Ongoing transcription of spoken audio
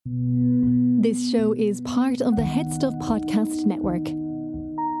This show is part of the Head Stuff Podcast Network.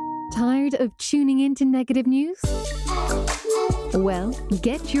 Tired of tuning into negative news? Well,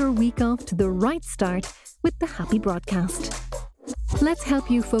 get your week off to the right start with the Happy Broadcast. Let's help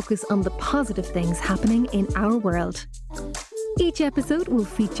you focus on the positive things happening in our world. Each episode will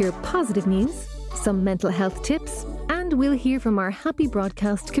feature positive news, some mental health tips, and we'll hear from our Happy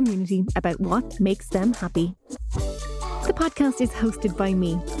Broadcast community about what makes them happy. The podcast is hosted by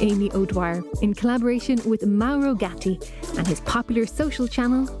me, Amy O'Dwyer, in collaboration with Mauro Gatti and his popular social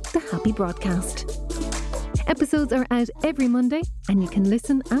channel, The Happy Broadcast. Episodes are out every Monday, and you can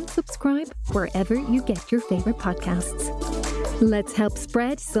listen and subscribe wherever you get your favourite podcasts. Let's help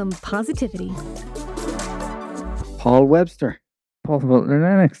spread some positivity. Paul Webster. Paul Butler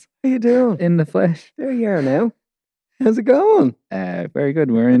Lennox. How you doing? In the flesh. There you are now. How's it going? Very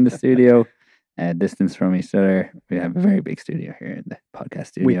good. We're in the studio, distance from each other. We have a very big studio here in the podcast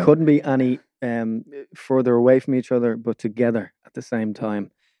studio. We couldn't be any further away from each other, but together at the same time.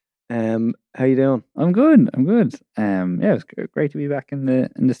 How you doing? I'm good. Yeah, it's great to be back in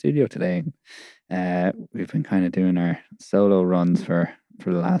the studio today. We've been kind of doing our solo runs for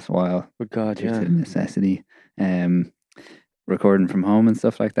the last while. Good God, due yeah. to necessity. Recording from home and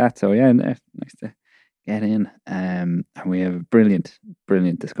stuff like that. So yeah, nice to get in. And we have a brilliant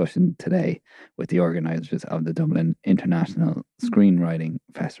discussion today with the organisers of the Dublin International Screenwriting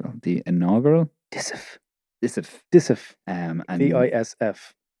Festival, the inaugural Disf. And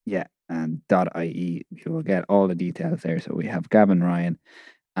DISF. Yeah, and .ie. You will get all the details there. So we have Gavin Ryan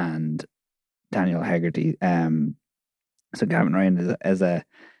and Daniel Hegarty. So Gavin Ryan is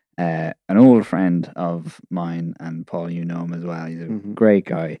an old friend of mine, and Paul, you know him as well. He's a great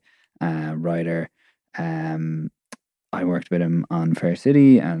guy, writer. I worked with him on Fair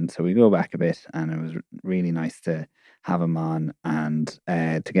City, and so we go back a bit, and it was really nice to have him on, and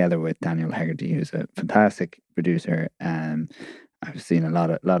together with Daniel Hegarty, who's a fantastic producer. I've seen a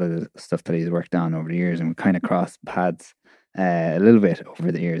lot of the stuff that he's worked on over the years, and we kind of crossed paths a little bit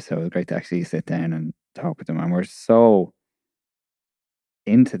over the years. So it was great to actually sit down and talk with him, and we're so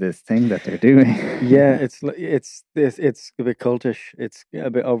into this thing that they're doing. Yeah, it's a bit cultish. It's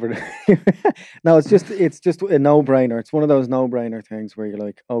a bit over. No, it's just a no-brainer. It's one of those no-brainer things where you're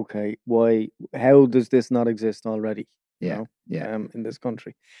like, okay, why? How does this not exist already? Yeah. In this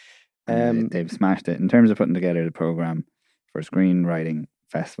country, they've smashed it in terms of putting together the program for screenwriting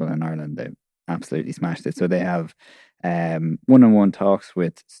festival in Ireland. They've absolutely smashed it. So they have one-on-one talks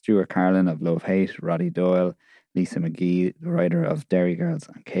with Stuart Carlin of Love Hate, Roddy Doyle, Lisa McGee, the writer of Derry Girls,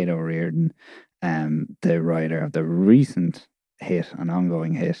 and Kate O'Riordan, the writer of the recent hit and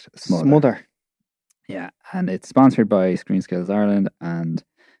ongoing hit, Smother. Yeah, and it's sponsored by Screen Skills Ireland and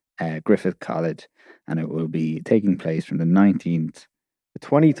Griffith College, and it will be taking place from the 19th, the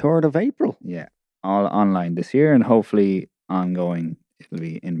 23rd of April. Yeah, all online this year, and hopefully ongoing. It'll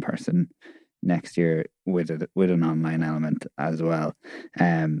be in person next year with an online element as well.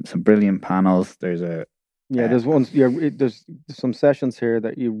 Some brilliant panels. There's some sessions here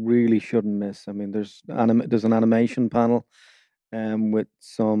that you really shouldn't miss. I mean, there's an animation panel with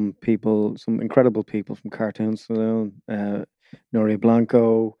some incredible people from Cartoon Saloon. Nuria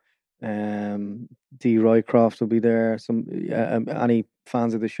Blanco, Dee Roycroft will be there. Any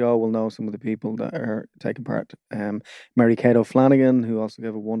fans of the show will know some of the people that are taking part. Mary Kate O'Flanagan, who also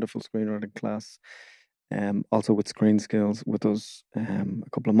gave a wonderful screenwriting class, also with Screen Skills with us a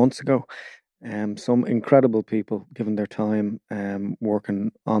couple of months ago. Some incredible people giving their time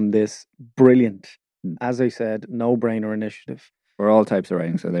working on this brilliant, as I said, no-brainer initiative. For all types of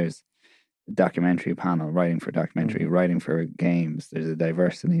writing. So there's a documentary panel, writing for documentary, writing for games. There's a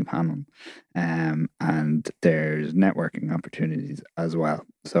diversity panel, and there's networking opportunities as well.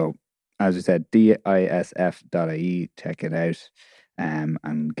 So as we said, disf.ie, check it out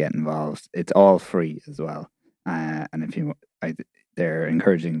and get involved. It's all free as well. And if you, they're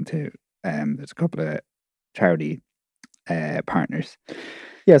encouraging to. There's a couple of charity partners.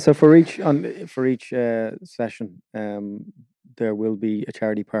 Yeah, so for each session, there will be a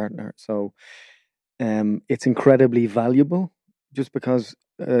charity partner. So it's incredibly valuable, just because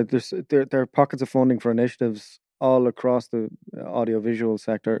there are pockets of funding for initiatives all across the audiovisual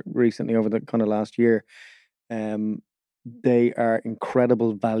sector recently over the kind of last year. They are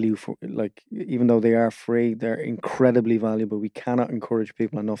incredible value for, like, even though they are free, they're incredibly valuable. We cannot encourage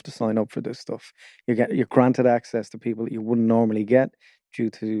people enough to sign up for this stuff. You're granted access to people that you wouldn't normally get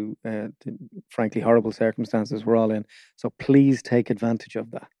due to the frankly horrible circumstances we're all in. So please take advantage of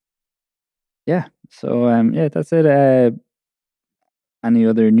that. Yeah. So that's it. Any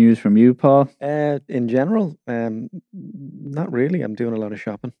other news from you, Paul? In general, not really. I'm doing a lot of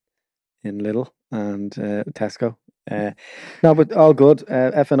shopping. in Lidl and Tesco. No, but all good.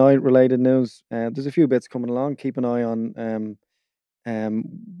 F&I related news. There's a few bits coming along. Keep an eye on um,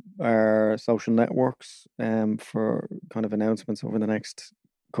 our social networks for kind of announcements over the next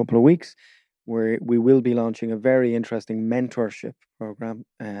couple of weeks, where we will be launching a very interesting mentorship program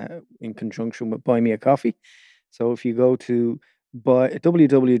in conjunction with Buy Me a Coffee. So if you go to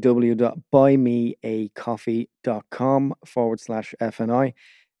www.buymeacoffee.com/FNI,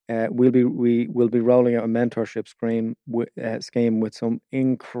 we will be rolling out a mentorship scheme with some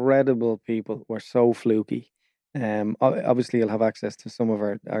incredible people. We're so fluky. Obviously, you'll have access to some of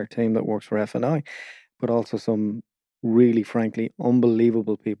our team that works for FNI, but also some really, frankly,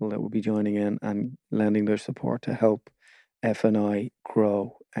 unbelievable people that will be joining in and lending their support to help FNI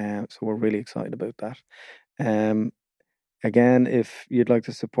grow. So we're really excited about that. Again, if you'd like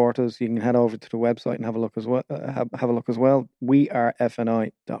to support us, you can head over to the website and have a look as well. Have a look as well.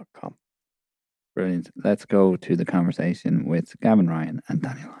 wearefni.com. Brilliant. Let's go to the conversation with Gavin Ryan and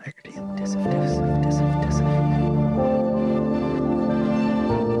Daniel Hegarty.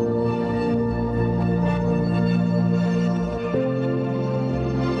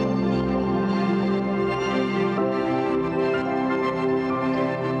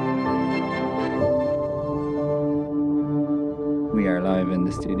 We are live in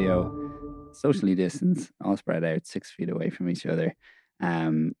the studio, socially distanced, all spread out 6 feet away from each other.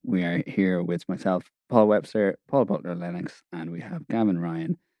 We are here with myself, Paul Webster, Paul Butler Lennox, and we have Gavin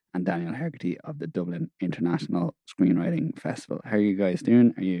Ryan and Daniel Hegarty of the Dublin International Screenwriting Festival. How are you guys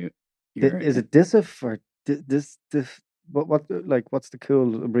doing? Is it Disf or this? What's the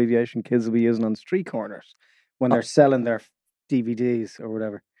cool abbreviation kids will be using on street corners when they're selling their DVDs or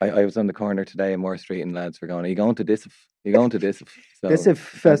whatever? I was on the corner today in Moore Street and lads were going, are you going to Disf? You're going to Disf. So, Disf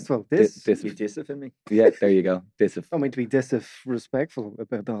Festival. Disf. You Disf in me. Yeah, there you go. Disf. I don't mean to be disrespectful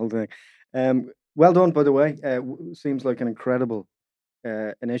about the whole thing. Well done, by the way. Seems like an incredible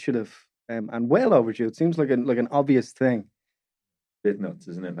initiative and well overdue. It seems like an obvious thing. Bit nuts,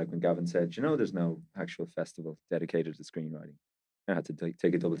 isn't it? Like when Gavin said, there's no actual festival dedicated to screenwriting. I had to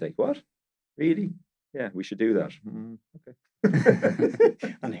take a double take. What? Really? Yeah, we should do that. Okay.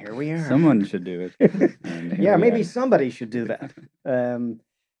 And here we are. Someone should do it. Yeah, maybe somebody should do that.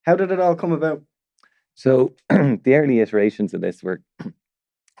 How did it all come about? So the early iterations of this were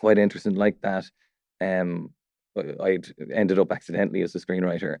quite interesting. Like that, I'd ended up accidentally as a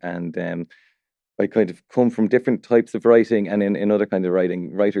screenwriter, and I kind of come from different types of writing, and in other kinds of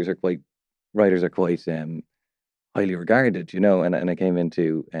writing, writers are quite highly regarded, and I came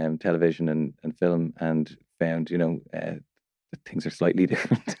into television and film and found, that things are slightly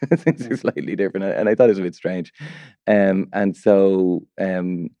different. Things are slightly different, and I thought it was a bit strange. And so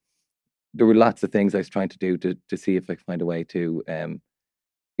there were lots of things I was trying to do to see if I could find a way to, to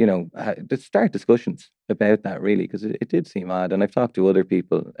start discussions about that, really, because it did seem odd. And I've talked to other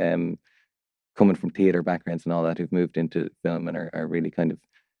people coming from theatre backgrounds and all that who've moved into film and are really kind of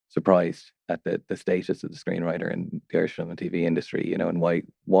surprised at the status of the screenwriter in the Irish film and TV industry, and why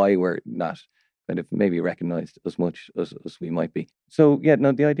we're not kind of maybe recognised as much as we might be. So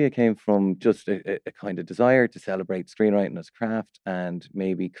the idea came from just a kind of desire to celebrate screenwriting as a craft and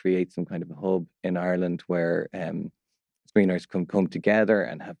maybe create some kind of a hub in Ireland where screenwriters can come together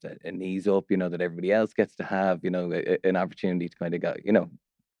and have an ease up, that everybody else gets to have, an opportunity to kind of go,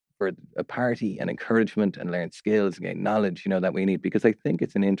 for a party and encouragement and learn skills and gain knowledge, that we need. Because I think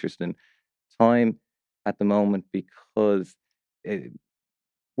it's an interesting time at the moment because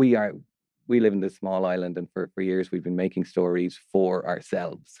we live in this small island, and for years we've been making stories for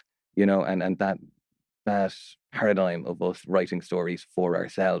ourselves, and that paradigm of us writing stories for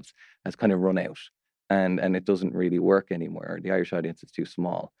ourselves has kind of run out, and it doesn't really work anymore. The Irish audience is too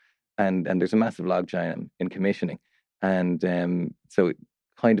small, and there's a massive logjam in commissioning, and so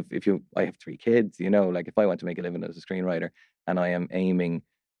kind of I have 3 kids, like if I want to make a living as a screenwriter and I am aiming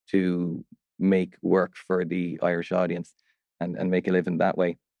to make work for the Irish audience and make a living that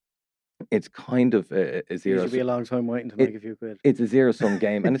way, it's kind of a zero. It should be a long time waiting to make a few quid. It's a zero-sum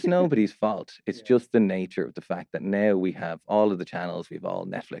game, and it's nobody's fault. It's just the nature of the fact that now we have all of the channels, we've all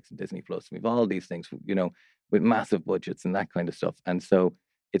Netflix and Disney Plus, we've all these things, with massive budgets and that kind of stuff, and so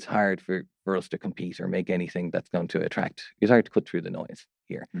it's hard for us to compete or make anything that's going to attract. It's hard to cut through the noise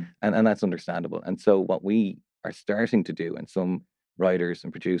here, and that's understandable. And so what we are starting to do, and some writers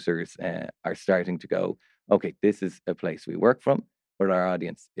and producers are starting to go, okay, this is a place we work from, but our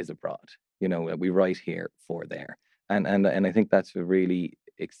audience is abroad. We write here for there, and I think that's a really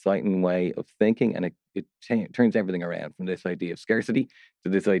exciting way of thinking, and it turns everything around from this idea of scarcity to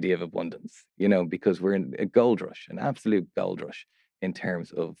this idea of abundance. Because we're in a gold rush, an absolute gold rush in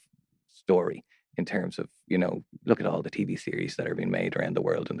terms of story in terms of, look at all the TV series that are being made around the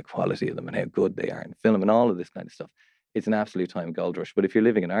world and the quality of them and how good they are in film and all of this kind of stuff. It's an absolute time gold rush. But if you're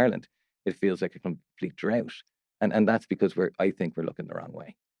living in Ireland, it feels like a complete drought. And that's because I think we're looking the wrong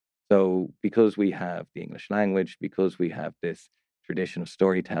way. So because we have the English language, because we have this tradition of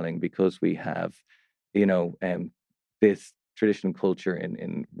storytelling, because we have, this traditional culture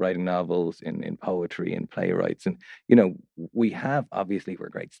in writing novels, in poetry, in playwrights, and we have, obviously we're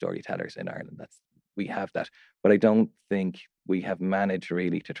great storytellers in Ireland. We have that, but I don't think we have managed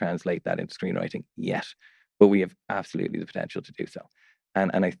really to translate that into screenwriting yet. But we have absolutely the potential to do so,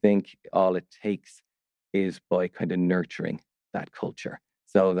 and I think all it takes is by kind of nurturing that culture,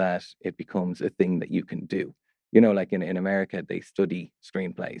 so that it becomes a thing that you can do. Like in America, they study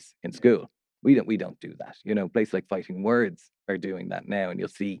screenplays in school. We don't do that. Places like Fighting Words are doing that now, and you'll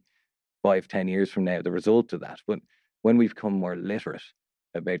see 5-10 years from now the result of that. But when we become more literate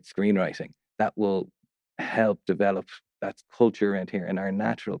about screenwriting, that will help develop that culture around here, and our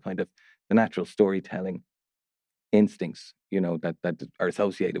the natural storytelling instincts, that are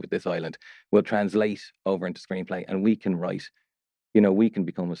associated with this island will translate over into screenplay, and we can write. We can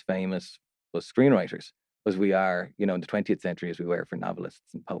become as famous as screenwriters as we are, in the 20th century as we were for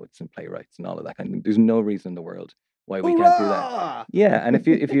novelists and poets and playwrights and all of that kind of thing. There's no reason in the world why we can't do that. Yeah, and if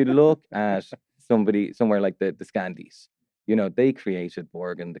you look at somewhere like the Scandies, they created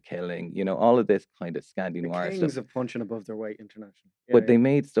Borgen, The Killing, all of this kind of Scandi noir stuff. Kings of punching above their weight internationally. But they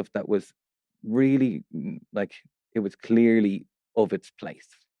made stuff that was really like, it was clearly of its place.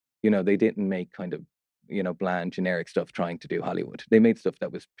 They didn't make kind of, bland, generic stuff trying to do Hollywood. They made stuff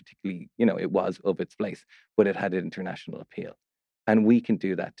that was particularly, it was of its place, but it had an international appeal. And we can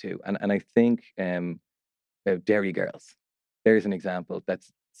do that too. And I think Derry Girls, there's an example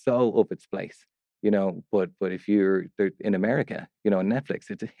that's so of its place, but if you're in America, on Netflix,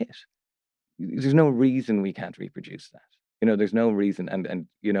 it's a hit. There's no reason we can't reproduce that. There's no reason. And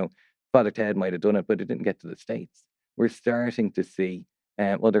Father Ted might have done it, but it didn't get to the States. We're starting to see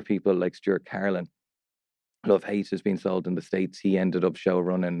other people like Stuart Carlin. Love Hate has been sold in the States. He ended up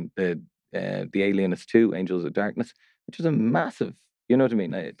showrunning the Alienist 2, Angels of Darkness, which is a massive, you know what I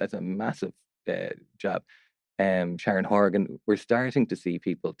mean? That's a massive job. Sharon Horgan, we're starting to see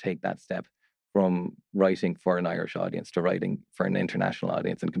people take that step from writing for an Irish audience to writing for an international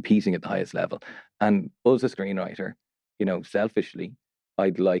audience and competing at the highest level. And as a screenwriter, selfishly,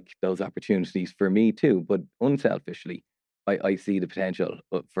 I'd like those opportunities for me too, but unselfishly, I see the potential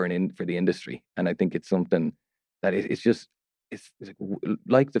for the industry, and I think it's something that it's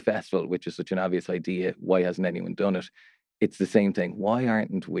like the festival, which is such an obvious idea. Why hasn't anyone done it? It's the same thing. Why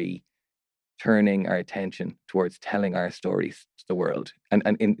aren't we turning our attention towards telling our stories to the world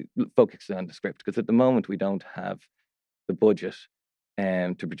and focusing on the script? Because at the moment we don't have the budget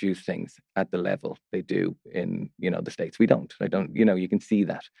to produce things at the level they do in the States. We don't. I don't. You can see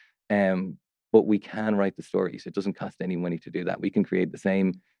that. But we can write the stories. It doesn't cost any money to do that. We can create the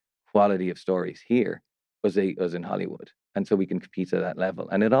same quality of stories here as in Hollywood. And so we can compete at that level.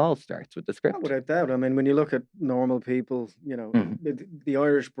 And it all starts with the script. Oh, without doubt. I mean, when you look at normal people, the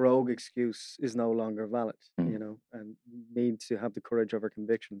Irish brogue excuse is no longer valid, and we need to have the courage of our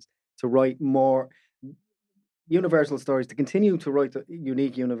convictions to write more universal stories, to continue to write the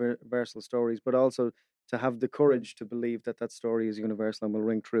unique universal stories, but also to have the courage to believe that story is universal and will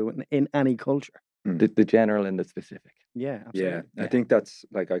ring true in any culture. The general and the specific. Yeah, absolutely. Yeah, I think that's,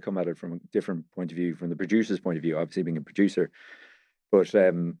 like, I come at it from a different point of view, from the producer's point of view, obviously being a producer. But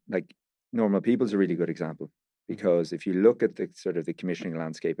like, Normal People's a really good example, because if you look at the sort of the commissioning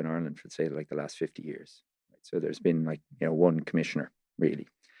landscape in Ireland for, say, like the last 50 years, right? So there's been one commissioner, really.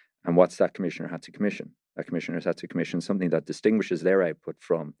 And what's that commissioner had to commission? That commissioner's had to commission something that distinguishes their output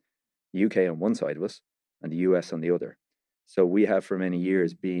from the UK on one side of us and the US on the other. So we have for many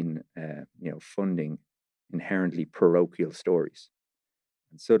years been, funding inherently parochial stories.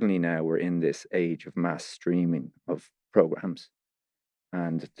 And suddenly now we're in this age of mass streaming of programs.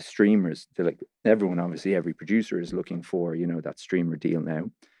 And the streamers, everyone, obviously, every producer is looking for, that streamer deal now.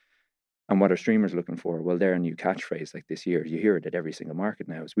 And what are streamers looking for? Well, their new catchphrase, like this year, you hear it at every single market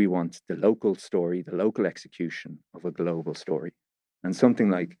now, is we want the local story, the local execution of a global story. And something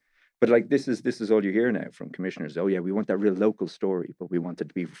like, but like this is all you hear now from commissioners. Oh yeah, we want that real local story, but we want it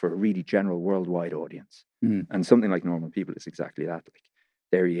to be for a really general worldwide audience. And something like Normal People is exactly that. Like,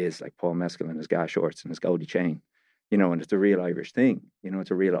 there he is, like Paul Mescal in his gas shorts and his goldie chain, and it's a real Irish thing.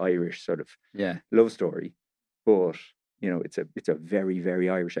 It's a real Irish sort of love story, but it's a very, very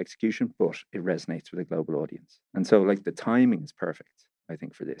Irish execution, but it resonates with a global audience. And so, like, the timing is perfect, I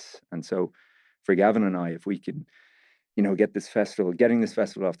think, for this. And so for Gavin and I, if we can getting this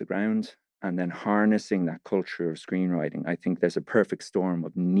festival off the ground, and then harnessing that culture of screenwriting. I think there's a perfect storm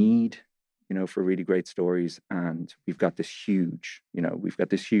of need, for really great stories, and we've got this huge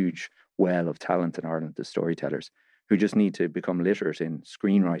well of talent in Ireland, the storytellers, who just need to become literate in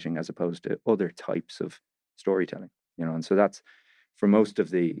screenwriting as opposed to other types of storytelling. And so that's for most of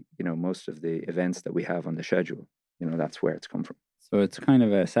the events that we have on the schedule. That's where it's come from. So it's kind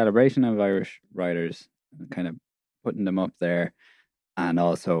of a celebration of Irish writers, kind of putting them up there, and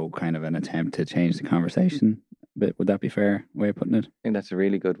also kind of an attempt to change the conversation. But would that be a fair way of putting it? I think that's a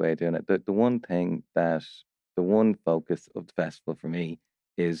really good way of doing it. The one focus of the festival for me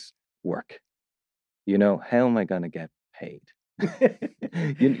is work. How am I going to get paid?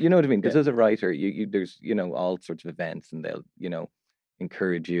 you know what I mean? Because as a writer, there's all sorts of events, and they'll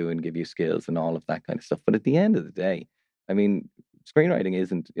encourage you and give you skills and all of that kind of stuff. But at the end of the day, I mean, screenwriting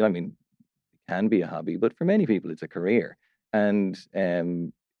isn't. I mean, it can be a hobby, but for many people, it's a career, and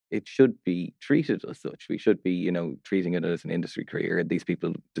it should be treated as such. We should be, treating it as an industry career. These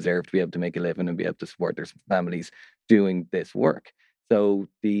people deserve to be able to make a living and be able to support their families doing this work. So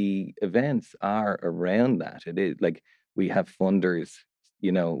the events are around that. It is like we have funders,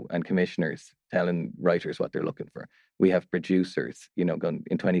 and commissioners telling writers what they're looking for. We have producers, going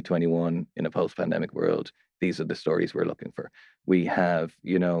in 2021 in a post-pandemic world. These are the stories we're looking for. We have,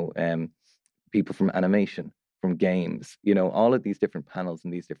 people from animation, from games, all of these different panels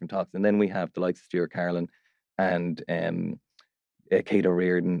and these different talks. And then we have the likes of Stuart Carlin and Kate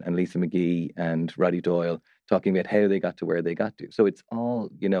O'Riordan and Lisa McGee and Roddy Doyle talking about how they got to where they got to. So it's all,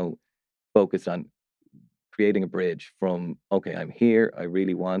 focused on creating a bridge from, okay, I'm here, I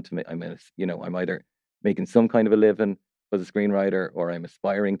really want to I'm either making some kind of a living as a screenwriter or I'm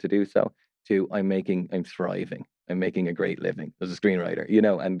aspiring to do so, to I'm thriving, I'm making a great living as a screenwriter,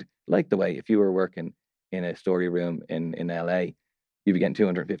 and like the way if you were working in a story room in LA, you'd be getting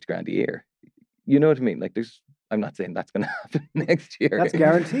 250 grand a year. You know what I mean? Like I'm not saying that's going to happen next year. That's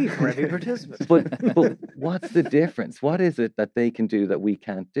guaranteed for every participant. But what's the difference? What is it that they can do that we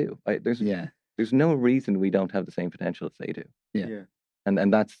can't do? There's no reason we don't have the same potential as they do. Yeah.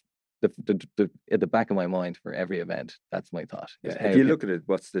 And that's the at the back of my mind for every event. That's my thought. If you look at it,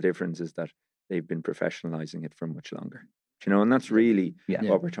 what's the difference is that they've been professionalizing it for much longer. And that's really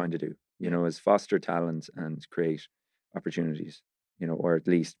what we're trying to do. Is foster talent and create opportunities. Or at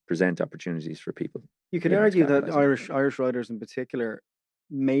least present opportunities for people. You could argue that Irish writers in particular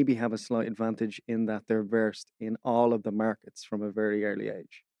maybe have a slight advantage in that they're versed in all of the markets from a very early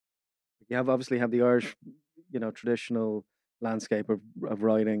age. You obviously have the Irish, traditional landscape of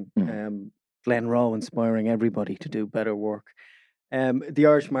writing. Glen Rowe inspiring everybody to do better work. The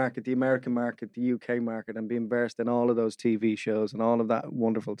Irish market, the American market, the UK market, and being versed in all of those TV shows and all of that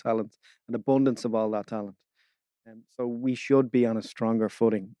wonderful talent and abundance of all that talent. So we should be on a stronger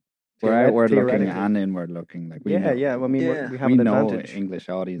footing. We're outward looking and inward looking. Like we know. I mean, we have we an know advantage. English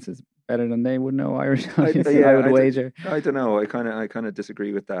audiences better than they would know Irish audiences. I would wager. I don't know. I kind of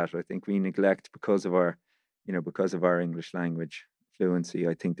disagree with that. I think we neglect because of our English language fluency.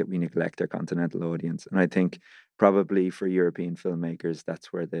 I think that we neglect our continental audience, and I think probably for European filmmakers,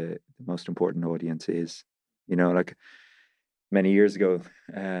 that's where the most important audience is. Like. Many years ago,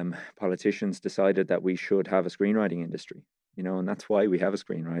 politicians decided that we should have a screenwriting industry, and that's why we have a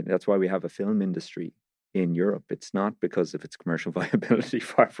screenwriting. That's why we have a film industry in Europe. It's not because of its commercial viability,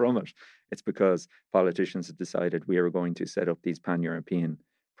 far from it. It's because politicians have decided we are going to set up these pan-European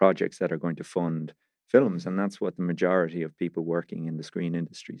projects that are going to fund films, and that's what the majority of people working in the screen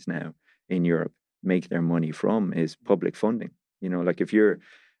industries now in Europe make their money from, is public funding. Like if you're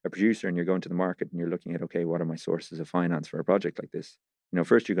a producer and you're going to the market and you're looking at, okay, what are my sources of finance for a project like this?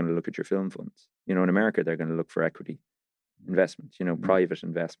 First you're going to look at your film funds. In America, they're going to look for equity investment, private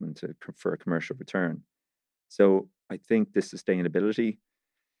investment for a commercial return. So I think this sustainability,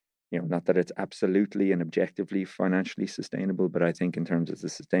 not that it's absolutely and objectively financially sustainable, but I think in terms of the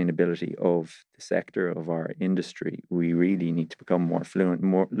sustainability of the sector of our industry, we really need to become more fluent,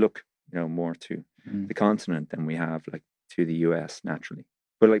 more to the continent than we have, like to the US naturally.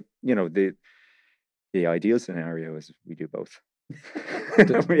 But the ideal scenario is we do both.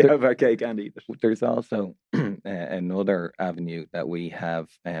 We have our cake and eat it. There's also another avenue that we have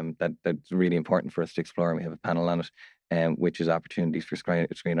that's really important for us to explore, and we have a panel on it, which is opportunities for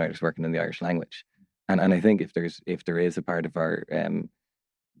screenwriters working in the Irish language. And I think if there is a part of our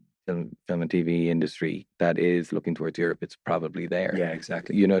film and TV industry that is looking towards Europe, it's probably there. Yeah,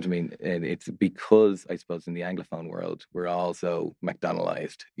 exactly. You know what I mean? It's because, I suppose, in the Anglophone world, we're also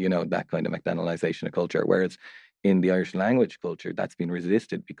McDonaldized, that kind of McDonaldization of culture. Whereas in the Irish language culture, that's been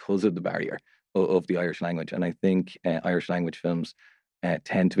resisted because of the barrier of the Irish language. And I think Irish language films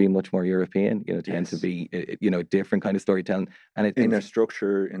tend to be much more European, tend to be, different kind of storytelling. And in their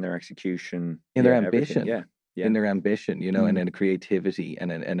structure, in their execution, in their ambition. Yeah. In their ambition, and in a creativity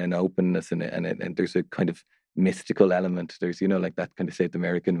and an openness and there's a kind of mystical element. There's, like that kind of South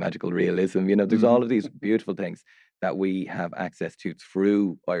American magical realism, there's all of these beautiful things that we have access to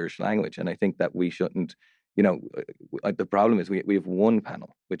through Irish language. And I think that we shouldn't, the problem is we have one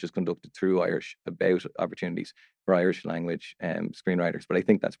panel which is conducted through Irish about opportunities for Irish language screenwriters. But I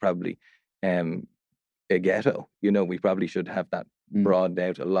think that's probably a ghetto. We probably should have that broadened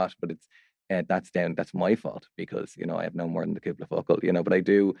out a lot, but it's, that's my fault because I have no more than the couple of focal, but I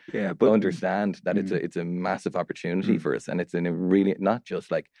do understand that it's a massive opportunity for us, and it's in a really not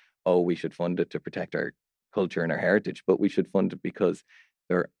just like, oh, we should fund it to protect our culture and our heritage, but we should fund it because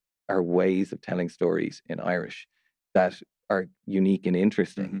there are ways of telling stories in Irish that are unique and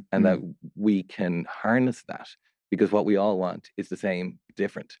interesting, and that we can harness that, because what we all want is the same,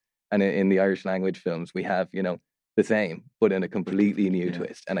 different. And in the Irish language films, we have the same, but in a completely new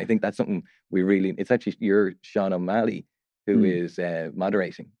twist. And I think that's something it's actually your Sean O'Malley who is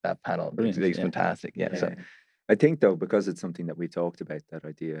moderating that panel. He's fantastic. Yeah. So I think though, because it's something that we talked about, that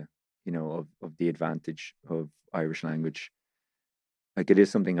idea, of the advantage of Irish language, like it is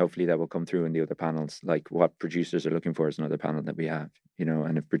something hopefully that will come through in the other panels. Like what producers are looking for is another panel that we have,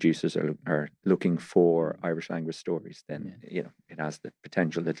 and if producers are looking for Irish language stories, then, it has the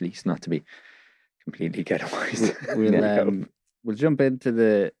potential at least not to be completely ghettoized. We'll jump into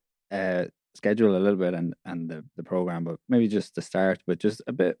the schedule a little bit and the program, but maybe just to start with just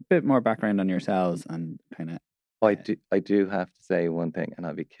a bit more background on yourselves and kind of. I do have to say one thing, and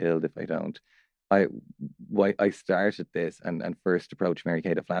I'll be killed if I don't. I started this and first approached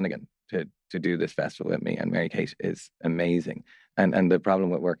Mary-Kate O'Flanagan to do this festival with me, and Mary-Kate is amazing. And the problem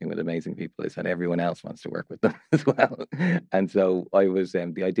with working with amazing people is that everyone else wants to work with them as well. And so I was,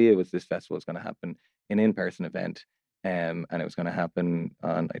 the idea was this festival was going to happen an in-person event, and it was going to happen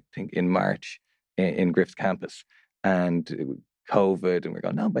on, I think, in March in Griff's campus. And COVID, and we're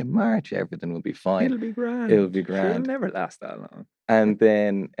going, no, by March everything will be fine. It'll be grand. It'll be grand. It'll never last that long. And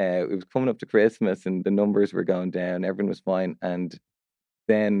then it was coming up to Christmas, and the numbers were going down. Everything was fine, and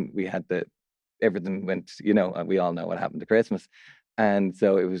then we had everything went. We all know what happened to Christmas, and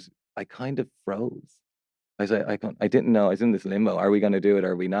so it was. I kind of froze. I was I didn't know. I was in this limbo. Are we going to do it?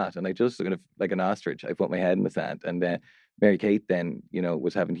 Or are we not? And I just kind of like an ostrich. I put my head in the sand. And Mary-Kate then,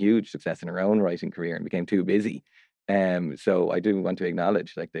 was having huge success in her own writing career and became too busy. So I do want to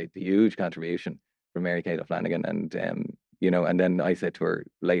acknowledge like the huge contribution from Mary-Kate O'Flanagan, and and then I said to her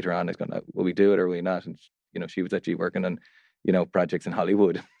later on, will we do it or will we not? And she was actually working on projects in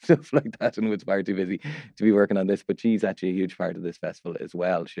Hollywood, stuff like that, and was far too busy to be working on this. But she's actually a huge part of this festival as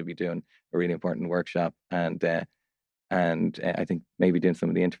well. She'll be doing a really important workshop, and I think maybe doing some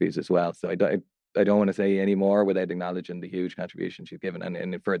of the interviews as well. So I don't want to say any more without acknowledging the huge contribution she's given, and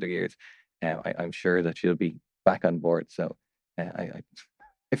in further years, I'm sure that she'll be back on board. So I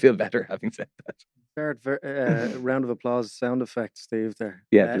feel better having said that. Round of applause, sound effect, Steve. There.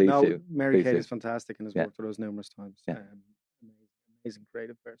 Yeah, please do. Mary-Kate is fantastic and has worked with us numerous times. Yeah. Amazing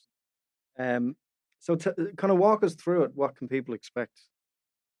creative person. So kind of walk us through it. What can people expect?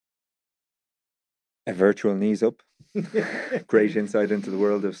 A virtual knees up. Great insight into the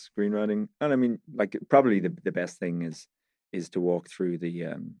world of screenwriting. And I mean, like probably the best thing is to walk through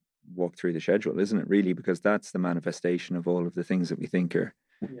the schedule, isn't it, really? Because that's the manifestation of all of the things that we think are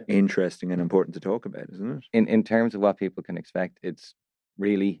interesting and important to talk about, isn't it? In terms of what people can expect, it's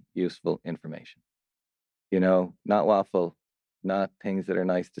really useful information. Not waffle, not things that are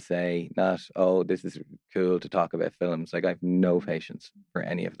nice to say, not, oh, this is cool to talk about films. Like I have no patience for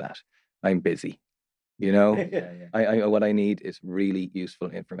any of that. I'm busy. What I need is really useful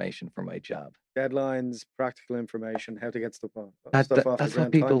information for my job. Deadlines, practical information, how to get stuff off. That's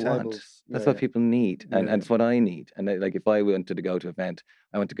what people want. That's what people need, and it's what I need. And like, if I wanted to go to an event,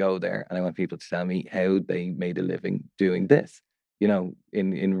 I want to go there, and I want people to tell me how they made a living doing this. In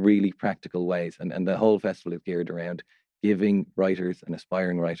really practical ways, and the whole festival is geared around giving writers and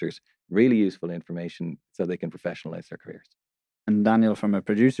aspiring writers really useful information so they can professionalize their careers. And Daniel, from a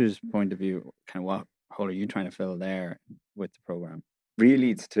producer's point of view, kind of what hole are you trying to fill there with the program?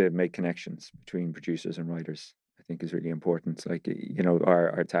 Really, it's to make connections between producers and writers. I think is really important. Like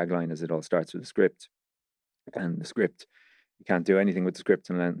our tagline is, it all starts with a script, and the script, you can't do anything with the script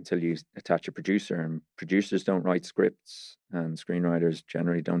until you attach a producer. And producers don't write scripts, and screenwriters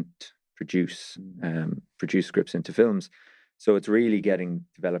generally don't produce scripts into films. So it's really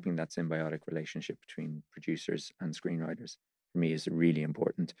developing that symbiotic relationship between producers and screenwriters. for me is really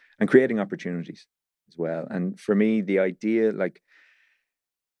important, and creating opportunities as well. And for me, the idea, like,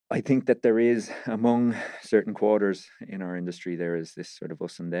 I think that there is, among certain quarters in our industry, there is this sort of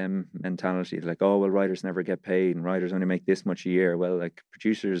us and them mentality, like, oh, well, writers never get paid and writers only make this much a year. Well, like,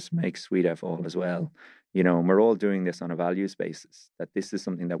 producers make sweet F all as well, you know, and we're all doing this on a values basis, that this is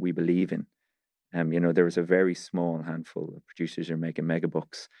something that we believe in. You know, there was a very small handful of producers who are making mega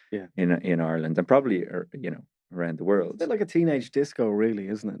bucks in Ireland, and probably, you know, around the world. It's a bit like a teenage disco, really,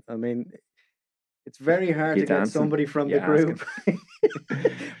 isn't it? I mean, it's very hard to get somebody from the group.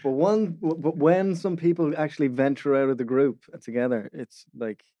 But when some people actually venture out of the group together, it's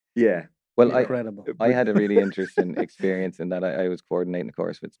like incredible. I had a really interesting experience in that I was coordinating a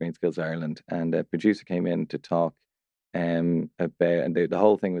course with Screen Skills Ireland, and a producer came in to talk about, and the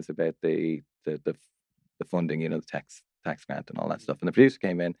whole thing was about the funding, you know, the tax grant and all that stuff. And the producer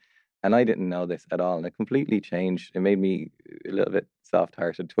came in, and I didn't know this at all, and it completely changed. It made me a little bit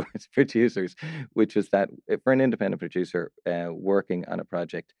soft-hearted towards producers, which was that for an independent producer working on a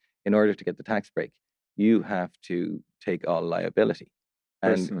project, in order to get the tax break, you have to take all liability.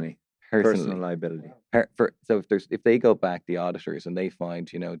 Personal liability. So if they go back, the auditors, and they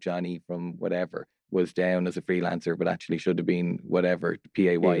find, you know, Johnny from whatever was down as a freelancer, but actually should have been whatever,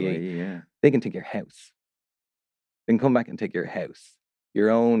 PAYE, they can take your house. They can come back and take your house, your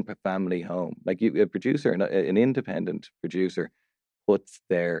own family home. Like a producer, an independent producer, puts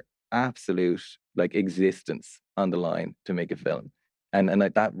their absolute like existence on the line to make a film, and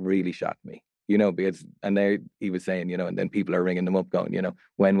like that really shocked me, you know, because there he was saying, you know, and then people are ringing them up going, you know,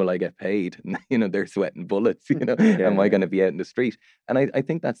 when will I get paid? And you know, they're sweating bullets, you know, am I going to be out in the street? And I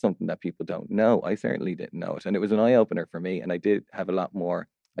think that's something that people don't know. I certainly didn't know it, and it was an eye opener for me. And I did have a lot more.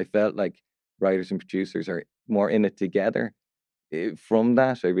 I felt like writers and producers are more in it together. From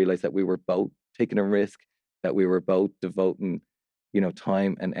that, I realized that we were both taking a risk, that we were both devoting, you know,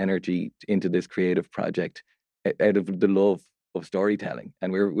 time and energy into this creative project out of the love of storytelling,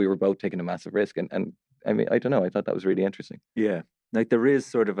 and we were both taking a massive risk. And I mean, I don't know, I thought that was really interesting. Yeah, like there is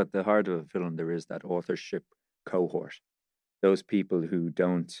sort of at the heart of a film, there is that authorship cohort, those people who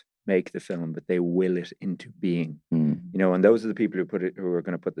don't make the film, but they will it into being. You know, and those are the people who are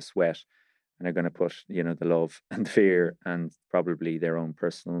going to put the sweat, and are going to put, you know, the love and fear and probably their own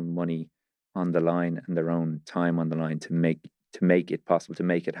personal money on the line and their own time on the line to make it possible, to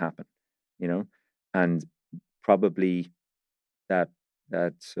make it happen, you know. And probably that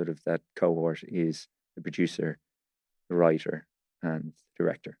sort of that cohort is the producer, the writer, and the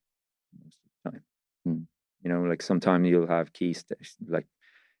director most of the time. You know, like sometimes you'll have key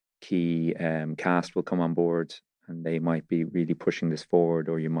cast will come on board, and they might be really pushing this forward,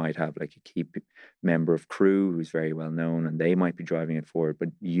 or you might have like a key member of crew who's very well known, and they might be driving it forward. But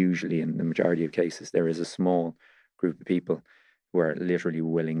usually, in the majority of cases, there is a small group of people who are literally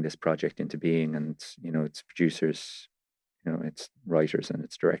willing this project into being, and you know, it's producers, you know, it's writers, and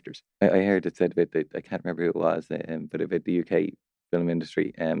it's directors. I heard it said about I can't remember who it was, but about the UK film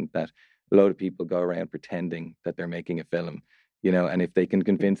industry, that a lot of people go around pretending that they're making a film. You know, and if they can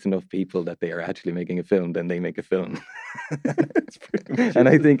convince enough people that they are actually making a film, then they make a film. And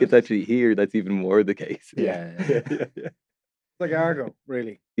I think it's actually here that's even more the case. Yeah. It's like Argo,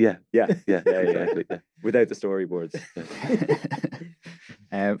 really. Yeah, exactly. Yeah. Without the storyboards.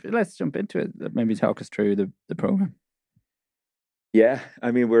 Let's jump into it. Maybe talk us through the program. Yeah,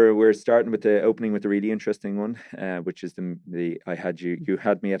 I mean, we're starting with the opening with the really interesting one, which is the I had you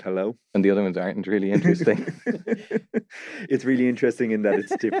had me at hello, and the other ones aren't really interesting. It's really interesting in that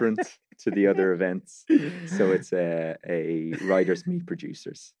it's different to the other events. So it's a writers meet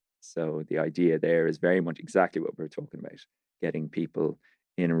producers. So the idea there is very much exactly what we're talking about: getting people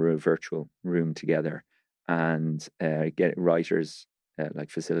in a virtual room together, and get writers.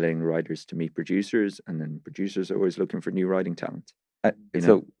 Like facilitating writers to meet producers, and then producers are always looking for new writing talent.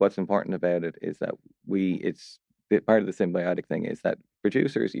 So what's important about it is that it's part of the symbiotic thing is that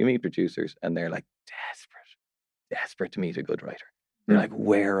you meet producers, and they're like desperate to meet a good writer. They're like,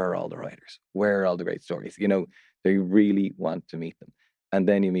 where are all the writers? Where are all the great stories? You know, they really want to meet them. And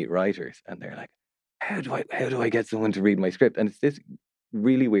then you meet writers, and they're like, how do I get someone to read my script? And it's this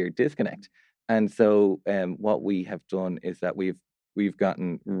really weird disconnect. And so what we have done is that we've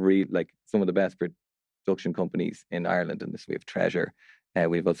gotten like some of the best production companies in Ireland in this. We have Treasure,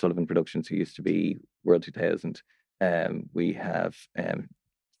 we have O'Sullivan Productions, who used to be World 2000. We have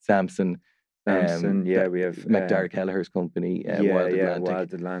Samson, we have McDarragh Kelleher's company,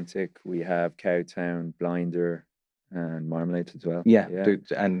 Wild Atlantic. We have Cowtown, Blinder, and Marmalade as well.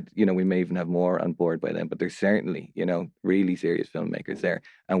 And you know, we may even have more on board by then, but there's certainly, you know, really serious filmmakers there,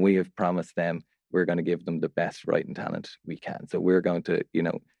 and we have promised them we're going to give them the best writing talent we can. So we're going to,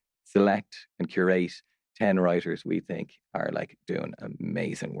 select and curate 10 writers we think are like doing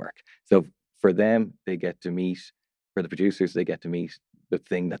amazing work. So for them, they get to meet, for the producers, they get to meet the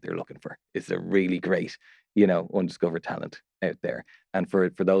thing that they're looking for. It's a really great, undiscovered talent out there. And for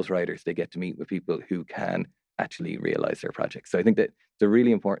those writers, they get to meet with people who can actually realize their projects. So I think that it's a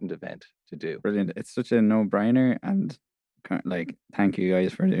really important event to do. Brilliant. It's such a no-brainer, and like, thank you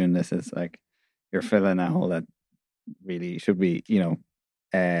guys for doing this. It's like you're filling a hole that really should be,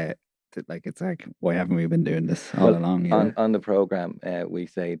 it's like, why haven't we been doing this all along? On the program, we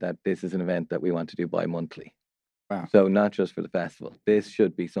say that this is an event that we want to do bi-monthly. Wow. So not just for the festival. This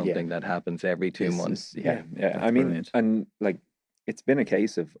should be something that happens every 2 months. Yeah. I mean, brilliant. and like, it's been a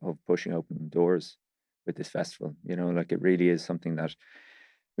case of pushing open doors with this festival. Like, it really is something that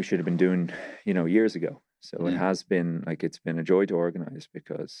we should have been doing, years ago. So it has been, like, it's been a joy to organize,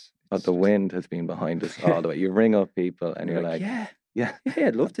 because But the wind has been behind us all the way. You ring up people and you're like, yeah,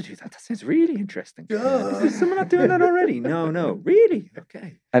 I'd love to do that. That sounds really interesting. Is someone not doing that already? No, really?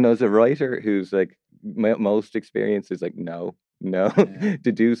 Okay. And as a writer who's like most experienced is like, no,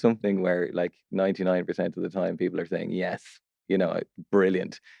 to do something where like 99% of the time people are saying yes,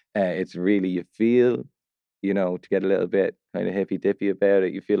 brilliant. It's really, you feel, to get a little bit kind of hippy dippy about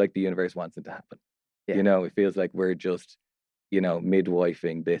it, you feel like the universe wants it to happen. Yeah. It feels like we're just,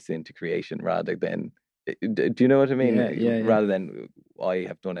 midwifing this into creation rather than, do you know what I mean? Yeah. Rather than I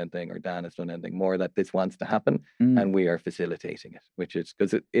have done anything or Dan has done anything, more that this wants to happen and we are facilitating it, which is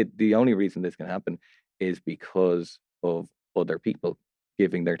because the only reason this can happen is because of other people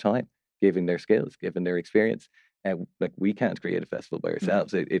giving their time, giving their skills, giving their experience. Like, we can't create a festival by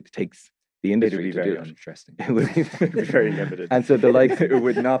ourselves. It takes the industry It'd be to very do it. uninteresting. It would be very limited. And so the like, it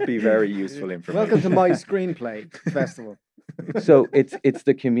would not be very useful information. Welcome to my screenplay festival. So it's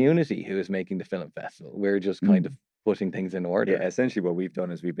the community who is making the film festival. We're just kind of putting things in order. Yeah, essentially what we've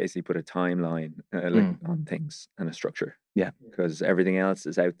done is we basically put a timeline on things and a structure. Yeah. Because everything else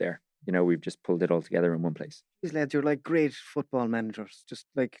is out there. We've just pulled it all together in one place. These lads, you're like great football managers, just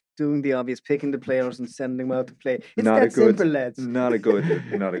like doing the obvious, picking the players and sending them out to play. It's Not that a good- simple, lads. Not a good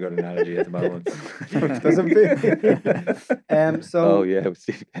analogy at the moment. Doesn't feel. Oh yeah, with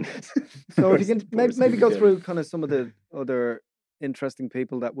Steve Bennett. So if you can Poor maybe go Steve through kind of some of the other interesting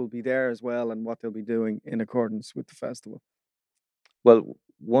people that will be there as well, and what they'll be doing in accordance with the festival. Well,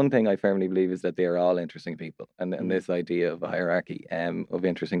 one thing I firmly believe is that they are all interesting people, and this idea of a hierarchy of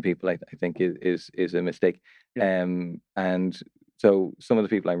interesting people, I think, is a mistake. And so some of the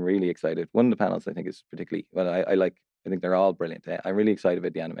people I'm really excited. One of the panels I think is particularly well. I think they're all brilliant. I'm really excited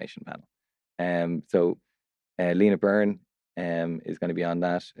about the animation panel. So Lena Byrne is going to be on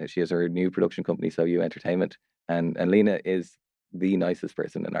that. She has her new production company, So You Entertainment, and Lena is the nicest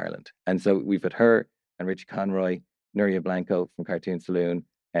person in Ireland. And so we've had her and Richie Conroy, Nuria Blanco from Cartoon Saloon,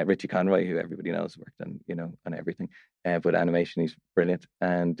 Richie Conroy, who everybody knows worked on, on everything, but animation, he's brilliant.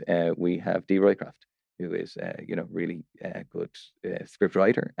 And we have Dee Roycroft, who is, really good script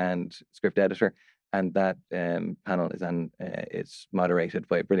writer and script editor. And that panel is moderated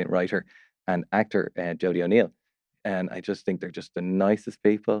by a brilliant writer and actor, Jodie O'Neill. And I just think they're just the nicest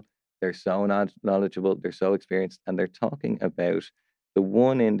people. They're so knowledgeable, they're so experienced, and they're talking about the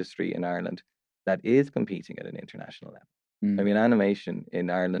one industry in Ireland that is competing at an international level. I mean, animation in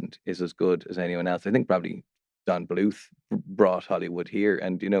Ireland is as good as anyone else. I think probably Don Bluth brought Hollywood here,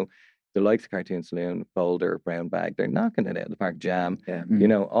 and the likes of Cartoon Saloon, Boulder, Brown Bag, they're knocking it out of the park. Jam,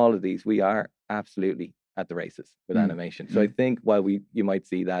 all of these, we are absolutely at the races with animation. So I think while you might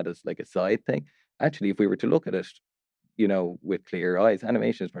see that as like a side thing, actually, if we were to look at it, with clear eyes,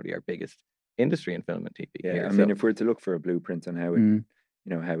 animation is probably our biggest industry in film and TV. Yeah, here. I mean, if we're to look for a blueprint on how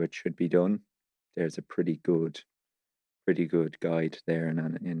it, how it should be done, there's a pretty good guide there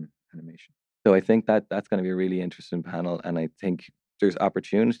in animation. So I think that's going to be a really interesting panel, and I think there's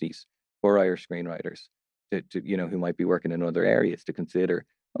opportunities for Irish screenwriters to who might be working in other areas to consider,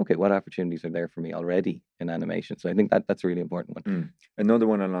 okay, what opportunities are there for me already in animation? So I think that's a really important one. Another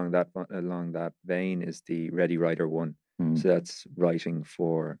one along that vein is the Ready Writer one. So that's writing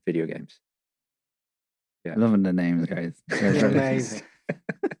for video games. Yeah, Loving the names, guys. It's amazing.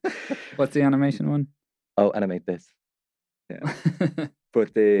 What's the animation one? Oh, animate this. Yeah.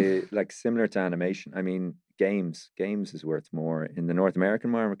 But the similar to animation, I mean, games is worth more in the North American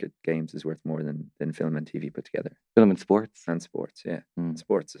market. Games is worth more than film and TV put together. Film and sports. And sports, yeah.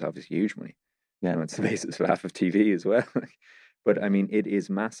 Sports is obviously huge money. Yeah, It's the basis of half of TV as well. But I mean, it is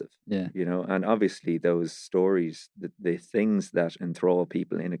massive. Yeah. And obviously those stories, the things that enthrall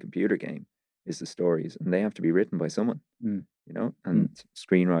people in a computer game is the stories, and they have to be written by someone, Mm. you know, and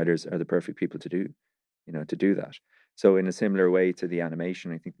screenwriters are the perfect people to do, you know, to do that. So in a similar way to the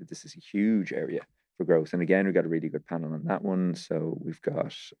animation, I think that this is a huge area for growth. And again, we've got a really good panel on that one. So we've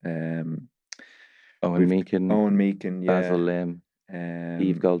got Owen Meakin, yeah, Basil Lim,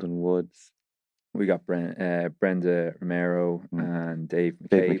 Eve Golden Woods. We got Brenda Romero and Dave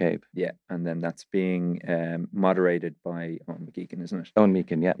McCabe. Yeah, and then that's being moderated by Owen McGeechan, isn't it? Owen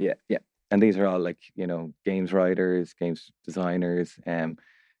Meakin, yeah. Yeah. And these are all like, you know, games writers, games designers,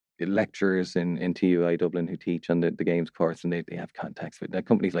 lecturers in TUI Dublin who teach on the games course, and they have contacts with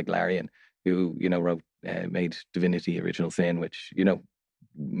companies like Larian, who, you know, made Divinity Original Sin, which, you know,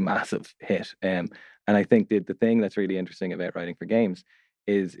 massive hit. And I think the thing that's really interesting about writing for games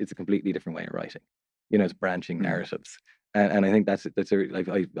is it's a completely different way of writing. You know, it's branching narratives. And I think that's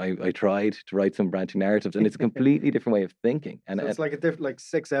I tried to write some branching narratives, and it's a completely different way of thinking. And so it's like a different, like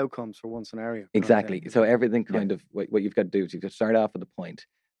 6 outcomes for one scenario. Exactly. So everything kind of what you've got to do is you've got to start off with a point,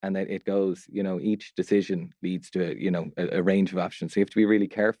 and then it goes, you know, each decision leads to, you know, a range of options. So you have to be really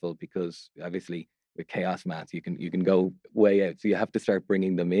careful, because obviously with chaos math, you can go way out. So you have to start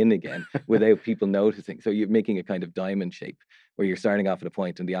bringing them in again without people noticing. So you're making a kind of diamond shape where you're starting off at a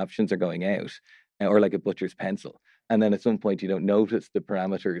point and the options are going out, or like a butcher's pencil. And then at some point you don't notice the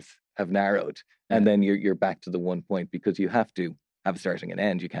parameters have narrowed, and then you're back to the one point, because you have to have a starting and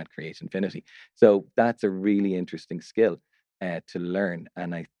end. You can't create infinity. So that's a really interesting skill to learn.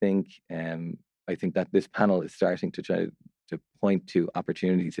 And I think that this panel is starting to try to point to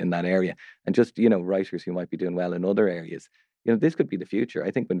opportunities in that area, and just, you know, writers who might be doing well in other areas. You know, this could be the future.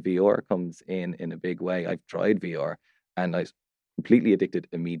 I think when VR comes in a big way, I've tried VR and I was completely addicted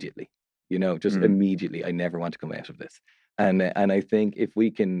immediately. You know, just immediately. I never want to come out of this. And I think if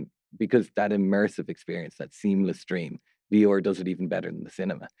we can, because that immersive experience, that seamless stream, VR does it even better than the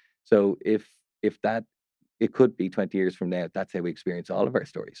cinema. So if that, it could be 20 years from now, that's how we experience all of our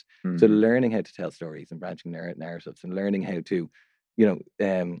stories. So learning how to tell stories and branching narratives, and learning how to, you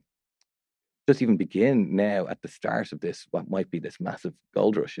know, just even begin now at the start of this, what might be this massive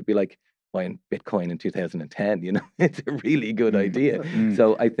gold rush. It'd be like buying Bitcoin in 2010, you know, it's a really good idea.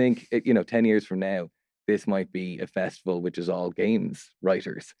 So I think, you know, 10 years from now, this might be a festival which is all games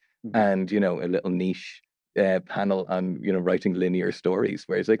writers, and, you know, a little niche panel on, you know, writing linear stories,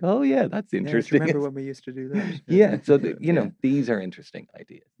 where it's like, oh yeah, that's interesting. Yeah, remember when we used to do that? Yeah, so you know, these are interesting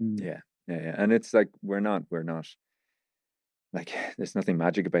ideas. Yeah, and it's like we're not like, there's nothing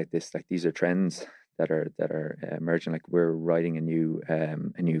magic about this. Like, these are trends that are emerging. Like, we're writing a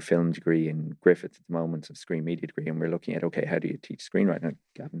new film degree in Griffith at the moment, a screen media degree, and we're looking at, okay, how do you teach screenwriting? Now,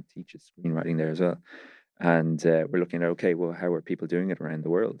 Gavin teaches screenwriting there as well. And we're looking at, okay, well, how are people doing it around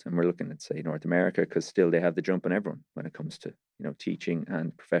the world? And we're looking at, say, North America, because still they have the jump on everyone when it comes to, you know, teaching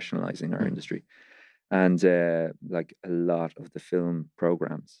and professionalizing our industry. And like, a lot of the film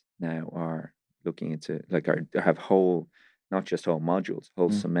programs now are looking into, like, have whole, not just whole modules, whole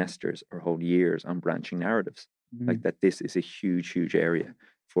semesters or whole years on branching narratives. Like, that this is a huge area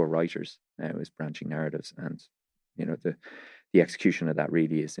for writers now, is branching narratives. And, you know, the execution of that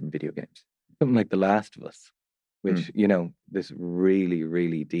really is in video games. Something like The Last of Us, which, you know, this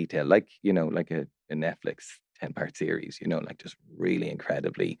really detailed, like, you know, like a Netflix 10-part series, you know, like just really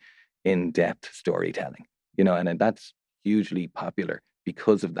incredibly in-depth storytelling, you know, and that's hugely popular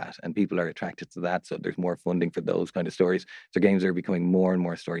because of that, and people are attracted to that. So there's more funding for those kind of stories. So games are becoming more and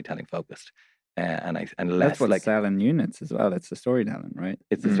more storytelling focused, and less, that's what's like selling units as well. It's the storytelling, right?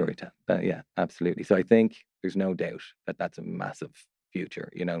 It's the storytelling. Yeah, absolutely. So I think there's no doubt that that's a massive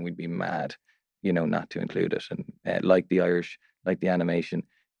future, you know, and we'd be mad, you know, not to include it. And like the Irish, like the animation,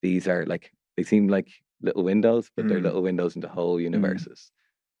 these are like, they seem like little windows, but they're little windows into whole universes.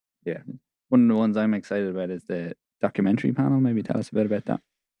 Yeah. One of the ones I'm excited about is the documentary panel. Maybe tell us a bit about that.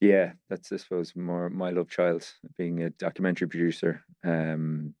 Yeah, that's, I suppose, more my love child, being a documentary producer.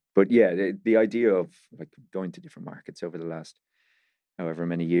 But yeah, the idea of, like, going to different markets over the last however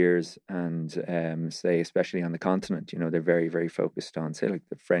many years, and say, especially on the continent, you know, they're very focused on, say, like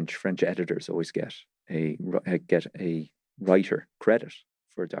the French editors always get a writer credit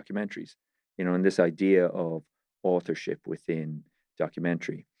for documentaries, you know, and this idea of authorship within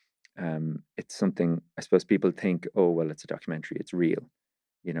documentary. It's something, I suppose, people think, oh, well, it's a documentary, it's real.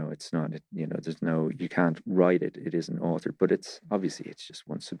 You know, it's not, you know, you can't write it, it isn't authored, but it's obviously, it's just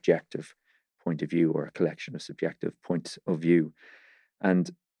one subjective point of view, or a collection of subjective points of view.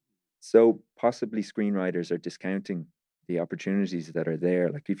 And so possibly screenwriters are discounting the opportunities that are there.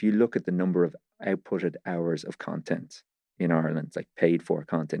 Like, if you look at the number of outputted hours of content in Ireland, like paid for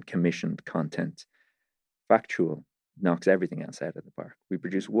content, commissioned content, factual knocks everything else out of the park. We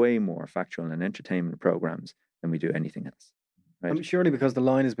produce way more factual and entertainment programs than we do anything else. Right? I mean, surely because the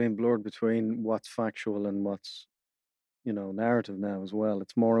line has been blurred between what's factual and what's, narrative now as well.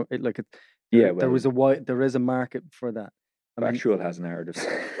 It's more there is a market for that. Factual has narratives.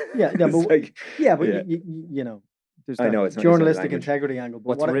 Yeah, no, but there's that it's not journalistic integrity angle.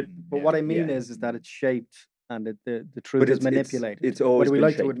 But What's written. But what I mean is that it's shaped and the truth is manipulated. It's always whether we been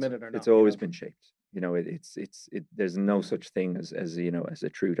like shaped. to admit it or not. It's always been shaped. There's no such thing as a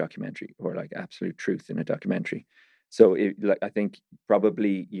true documentary or like absolute truth in a documentary. So I think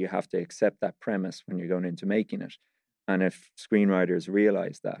probably you have to accept that premise when you're going into making it. And if screenwriters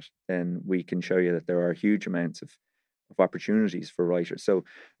realize that, then we can show you that there are huge amounts of opportunities for writers. So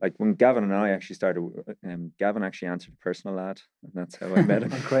like when Gavin and I actually started, Gavin actually answered a personal ad, and that's how I met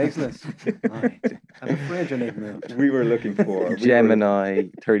him. On Craigslist. I'm afraid you're not moved. We were looking for Gemini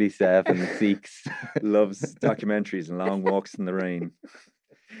 37 Seeks. loves documentaries and long walks in the rain.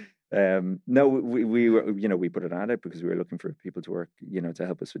 No, we were, we put an ad out because we were looking for people to work, to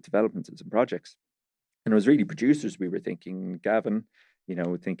help us with developments and some projects. And it was really producers we were thinking. Gavin,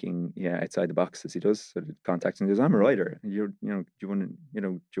 thinking outside the box as he does, sort of contacts and goes, "I'm a writer. Do you want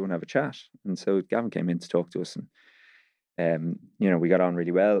to have a chat?" And so Gavin came in to talk to us, and we got on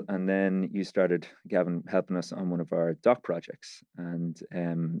really well. And then you started, Gavin, helping us on one of our doc projects, and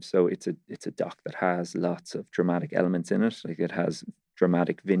so it's a doc that has lots of dramatic elements in it. Like it has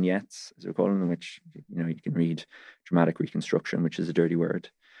dramatic vignettes, as we're calling them, which you can read dramatic reconstruction, which is a dirty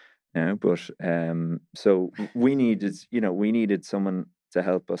word. But so we needed someone to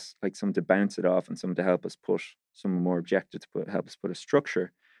help us, like someone to bounce it off and someone to help us put someone more objective to help us put a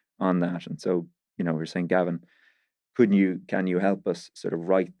structure on that. And so, we're saying, Gavin, can you help us sort of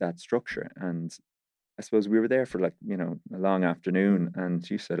write that structure? And I suppose we were there for a long afternoon, and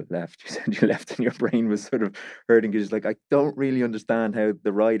you said it left. You said you left and your brain was sort of hurting. You're just like, I don't really understand how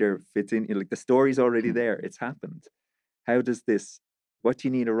the writer fits in. Like the story's already there. It's happened. How does this, what do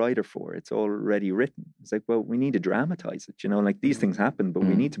you need a writer for? It's already written. It's like, well, we need to dramatize it. Like these things happen, but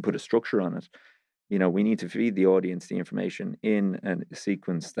we need to put a structure on it. We need to feed the audience the information in a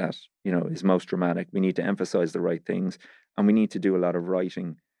sequence that, is most dramatic. We need to emphasize the right things, and we need to do a lot of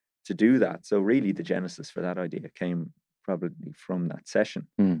writing to do that. So really the genesis for that idea came probably from that session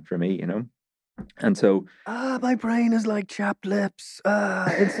for me, And so, my brain is like chapped lips.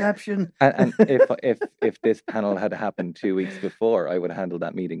 Inception. And if this panel had happened 2 weeks before, I would have handled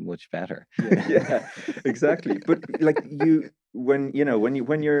that meeting much better. Yeah, exactly. But like when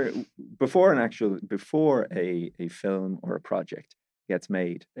you're before a film or a project gets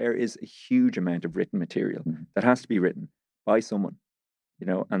made, there is a huge amount of written material that has to be written by someone,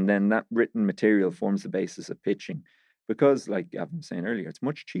 and then that written material forms the basis of pitching. Because, like Gavin was saying earlier, it's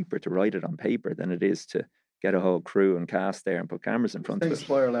much cheaper to write it on paper than it is to get a whole crew and cast there and put cameras in front of it. Things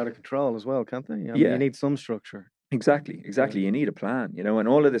spiral out of control as well, can't they? Yeah. You need some structure. Exactly. You need a plan, and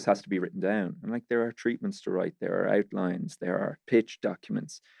all of this has to be written down. And like there are treatments to write, there are outlines, there are pitch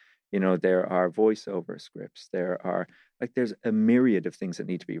documents, there are voiceover scripts, there's a myriad of things that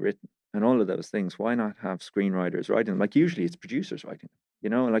need to be written. And all of those things, why not have screenwriters writing them? Like usually it's producers writing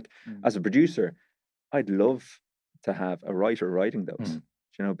them, as a producer, I'd love to have a writer writing those,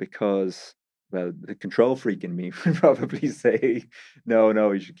 because, well, the control freak in me would probably say,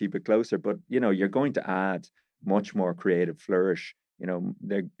 no, you should keep it closer. But, you're going to add much more creative flourish. A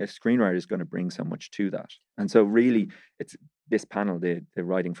screenwriter is going to bring so much to that. And so really, it's this panel, the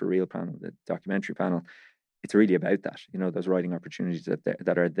Writing for Real panel, the documentary panel, it's really about that, those writing opportunities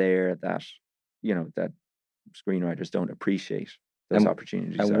that are there that, that screenwriters don't appreciate those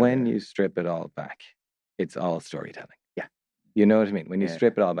opportunities. And when you strip it all back, it's all storytelling. Yeah. You know what I mean? When you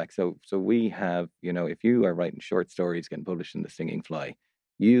strip it all back. So we have, if you are writing short stories getting published in The Singing Fly,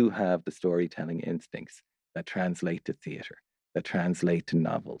 you have the storytelling instincts that translate to theatre, that translate to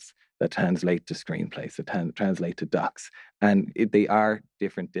novels, that translate to screenplays, that translate to docs. And they are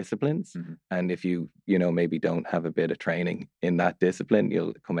different disciplines. Mm-hmm. And if you maybe don't have a bit of training in that discipline,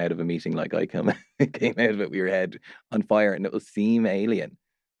 you'll come out of a meeting like I came out of it with your head on fire, and it will seem alien.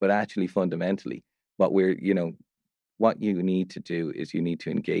 But actually, fundamentally, what you need to do is you need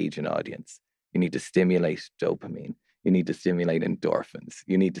to engage an audience. You need to stimulate dopamine. You need to stimulate endorphins.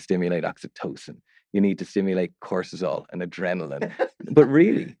 You need to stimulate oxytocin. You need to stimulate cortisol and adrenaline. But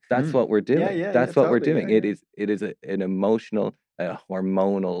really, that's what we're doing. That's what we're doing. Yeah. It is an emotional,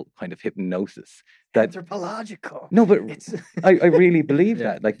 hormonal kind of hypnosis. Anthropological. No, but I really believe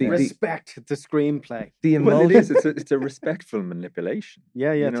that. Like respect the screenplay. The emotion. Well, it is. It's a respectful manipulation.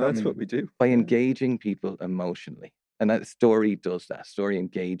 Yeah. That's what we do by engaging people emotionally. And that story does that. Story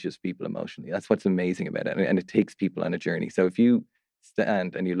engages people emotionally. That's what's amazing about it. And it takes people on a journey. So if you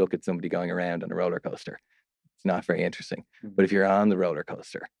stand and you look at somebody going around on a roller coaster, it's not very interesting. But if you're on the roller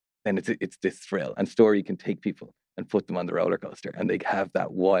coaster, then it's this thrill. And story can take people and put them on the roller coaster, and they have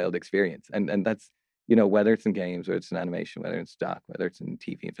that wild experience. And that's, whether it's in games, whether it's in animation, whether it's doc, whether it's in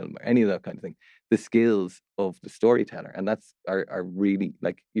TV and film, or any of that kind of thing, the skills of the storyteller, and that's are really,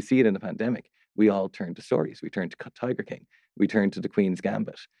 like, you see it in the pandemic. We all turned to stories. We turned to Tiger King. We turned to The Queen's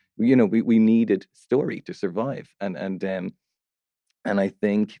Gambit. We needed story to survive, and I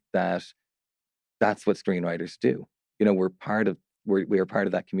think that's what screenwriters do. We're part of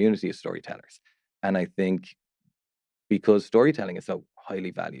that community of storytellers, and I think because storytelling is so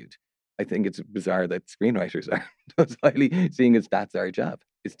highly valued, I think it's bizarre that screenwriters are those highly, seeing as that's our job,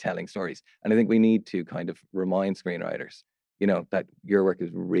 is telling stories. And I think we need to kind of remind screenwriters, that your work is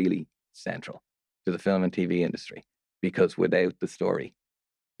really central to the film and TV industry, because without the story,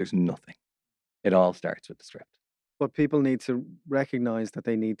 there's nothing. It all starts with the script. But people need to recognize that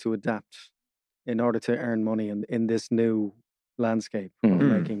they need to adapt in order to earn money in this new landscape of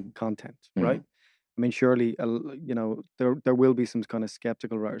making content, right? I mean, surely, there will be some kind of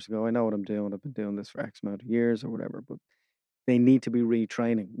skeptical writers who go, I know what I'm doing. I've been doing this for X amount of years or whatever, but they need to be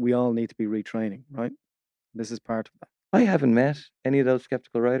retraining. We all need to be retraining, right? This is part of that. I haven't met any of those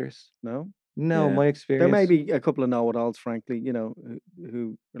skeptical writers. No? No, my experience. There may be a couple of know-it-alls, frankly,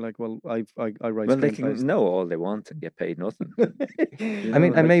 who are like, well, I write Well, they can know all they want and get paid nothing. I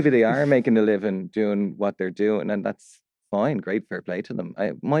mean, and maybe they are making a living doing what they're doing, and that's fine. Great, fair play to them.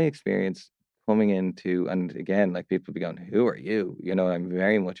 My experience coming into, and again, like, people be going, who are you? I'm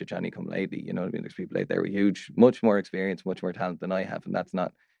very much a Johnny come lately. You know what I mean? There's people out there with huge, much more experience, much more talent than I have, and that's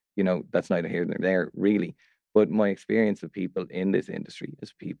not, that's neither here nor there, really. But my experience of people in this industry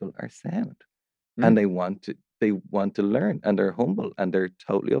is people are sound, and they want to learn, and they're humble, and they're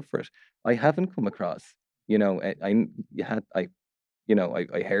totally up for it. I haven't come across, I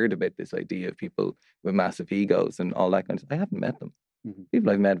heard about this idea of people with massive egos and all that kind of stuff. I haven't met them. People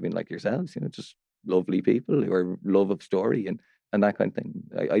I've met have been like yourselves, just lovely people who are love of story and that kind of thing.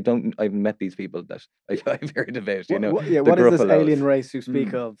 I've met these people that I've heard about, what is this alien race you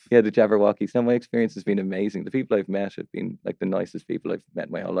speak of? Yeah, the Jabberwockies. So my experience has been amazing. The people I've met have been like the nicest people I've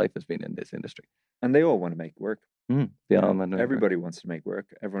met my whole life has been in this industry. And they all want to make work. They all want to make Everybody work. wants to make work.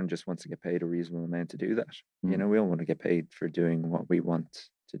 Everyone just wants to get paid a reasonable amount to do that. We all want to get paid for doing what we want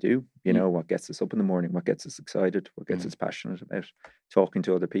to do. What gets us up in the morning, what gets us excited, what gets us passionate about talking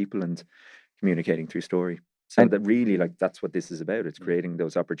to other people and communicating through story. So that really, like, that's what this is about. It's creating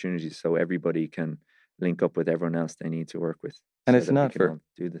those opportunities so everybody can link up with everyone else they need to work with. And so it's that not we can for all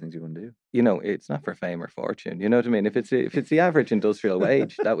do the things we want to do. It's not for fame or fortune. You know what I mean? If it's the average industrial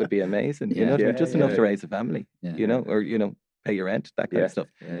wage, that would be amazing. You know what I mean? Just enough to raise a family. Or pay your rent, that kind of stuff.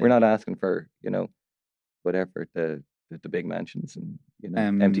 We're not asking for whatever the big mansions and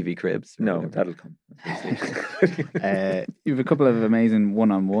MTV cribs. No, whatever. that'll come. You have a couple of amazing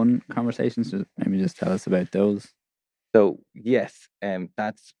one-on-one conversations. So maybe just tell us about those. So yes,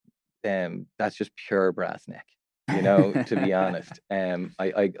 that's just pure brass neck. To be honest.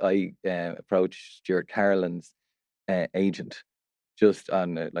 I approached Stuart Carlin's agent just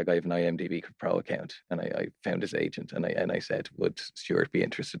on I have an IMDb Pro account, and I found his agent, and I said, would Stuart be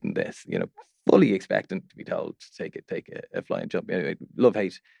interested in this? Fully expectant to be told to take a flying jump. Anyway, Love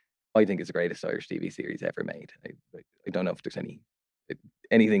Hate, I think, is the greatest Irish TV series ever made. I don't know if there's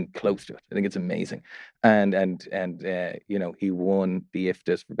anything close to it. I think it's amazing, and he won the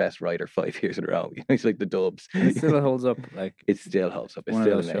IFTAs for Best Writer 5 years in a row. He's like the Dubs. And it still holds up. It still holds up. It's one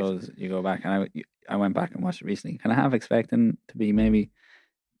still of those amazing. shows you go back, and I went back and watched it recently, and I have expecting to be maybe,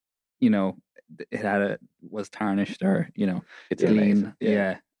 it was tarnished or It's clean. amazing.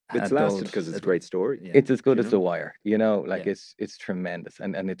 Yeah. It's lasted because it's a great story. It's as good as The Wire, it's tremendous,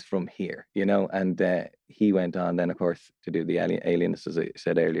 and it's from here, and he went on then, of course, to do the Aliens, as I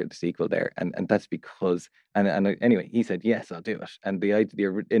said earlier, the sequel there, and that's because, and anyway, he said, yes, I'll do it, and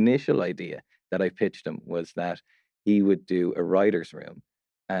the initial idea that I pitched him was that he would do a writer's room,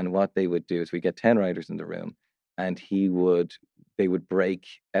 and what they would do is we get 10 writers in the room, and they would break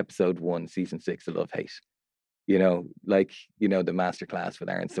episode 1, season 6 of Love Hate. The masterclass with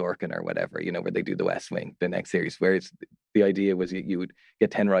Aaron Sorkin or whatever, where they do the West Wing, the next series, where the idea was you would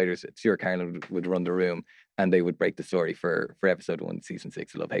get 10 writers, Stuart Carlin would run the room, and they would break the story for episode 1, season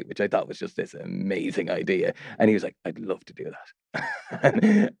 6 of Love Hate, which I thought was just this amazing idea. And he was like, I'd love to do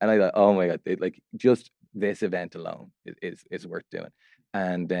that. and I thought, oh my God, just this event alone is worth doing.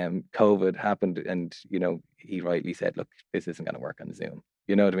 And COVID happened, and, he rightly said, look, this isn't going to work on Zoom.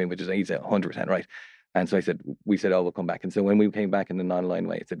 You know what I mean? Which is, he's 100% right. And so we said, oh, we'll come back. And so when we came back in the non-line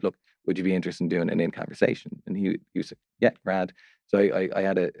way, I said, look, would you be interested in doing an in-conversation? And he said, yeah, grand. So I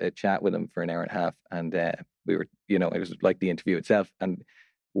had a chat with him for an hour and a half, and we were, it was like the interview itself. And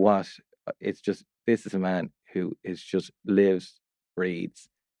this is a man who is just lives, breathes,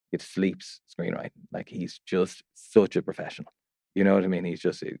 it sleeps screenwriting. Like, he's just such a professional. You know what I mean? He's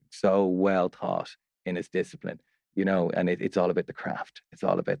just so well taught in his discipline, and it's all about the craft. It's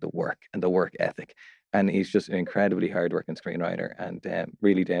all about the work and the work ethic. And he's just an incredibly hardworking screenwriter, and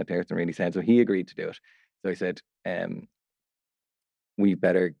really down to earth and really sound. So he agreed to do it. So I said, we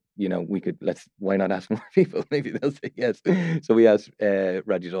better, why not ask more people? Maybe they'll say yes. So we asked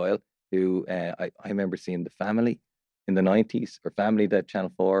Roddy Doyle, who I remember seeing The Family in the 90s, or Family, that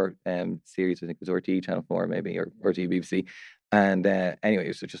Channel 4 series, I think it was RT Channel 4 maybe, or RT BBC. And anyway,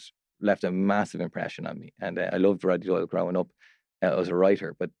 it just left a massive impression on me. And I loved Roddy Doyle growing up as a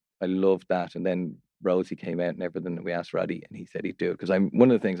writer, but I loved that. And then Rosie came out and everything, and we asked Roddy, and he said he'd do it. Because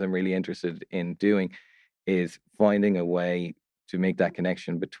one of the things I'm really interested in doing is finding a way to make that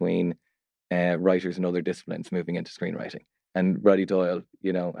connection between writers and other disciplines moving into screenwriting. And Roddy Doyle,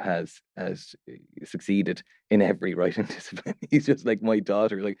 has succeeded in every writing discipline. He's just like my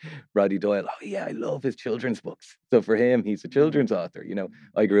daughter, like Roddy Doyle. Oh yeah, I love his children's books. So for him, he's a children's author.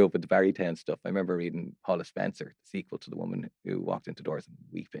 I grew up with the Barrytown stuff. I remember reading Paula Spencer, the sequel to The Woman Who Walked Into Doors and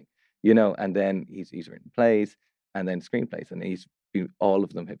Weeping. And then he's written plays and then screenplays, and all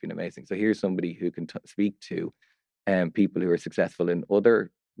of them have been amazing. So here's somebody who can speak to people who are successful in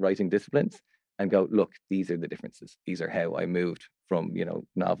other writing disciplines and go, look, these are the differences. These are how I moved from,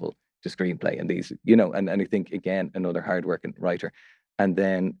 novel to screenplay. And these, and I think, again, another hardworking writer. And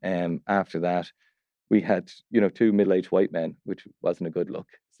then after that, we had, two middle-aged white men, which wasn't a good look.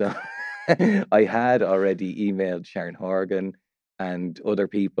 So I had already emailed Sharon Horgan and other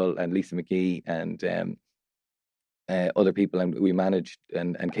people, and Lisa McGee and other people, and we managed,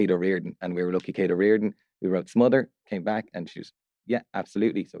 and Kate O'Riordan, and we were lucky. Kate O'Riordan, we wrote Smother, came back, and she was, yeah,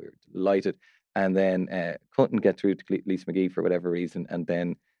 absolutely. So we were delighted. And then couldn't get through to Lisa McGee for whatever reason. And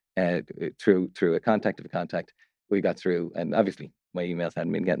then through a contact of a contact, we got through. And obviously my emails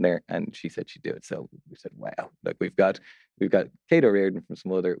hadn't been getting there, and she said she'd do it. So we said, wow, look, we've got Kate O'Riordan from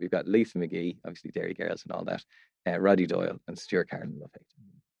Smother, we've got Lisa McGee, obviously Dairy Girls and all that, Roddy Doyle and Stuart Carlin Love Hate.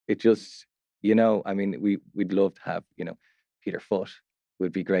 It just, we'd love to have, Peter Foote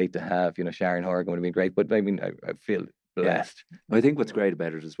would be great to have, Sharon Horgan would be great. But I feel blessed. Yeah. I think what's great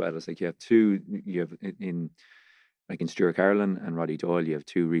about it as well is, like, you have in Stuart Carlin and Roddy Doyle, you have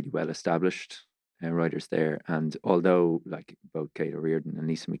two really well established writers there. And although, like, both Kate O'Riordan and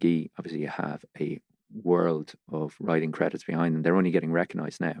Lisa McGee, obviously you have a world of writing credits behind them, they're only getting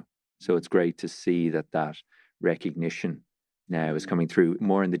recognised now. So it's great to see that recognition now is coming through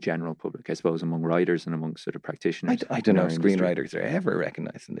more in the general public, I suppose, among writers and among sort of practitioners. I don't know if screenwriters are ever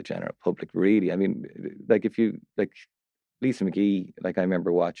recognised in the general public, really. I mean, like, if you, like, Lisa McGee, like, I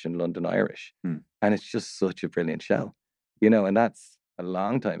remember watching London Irish, and it's just such a brilliant show, and that's a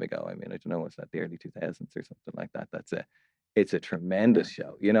long time ago. I mean, I don't know, what's that, the early 2000s or something like that. It's a tremendous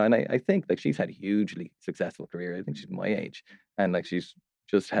show, and I think, like, she's had a hugely successful career. I think she's my age, and, like, she's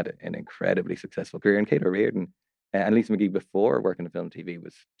just had an incredibly successful career. And Kate O'Riordan and Lisa McGee, before working in film and TV,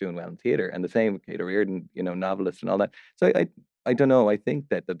 was doing well in theatre, and the same with Kate O'Riordan, novelist and all that. So I don't know. I think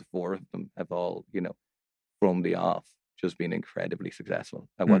that the four of them have all, from the off, just been incredibly successful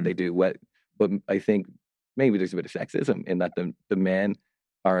at what they do. Well, but I think maybe there's a bit of sexism in that the men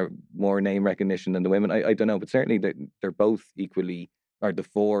are more name recognition than the women. I don't know, but certainly they're both equally, or the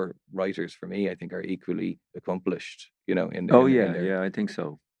four writers for me, I think, are equally accomplished. I think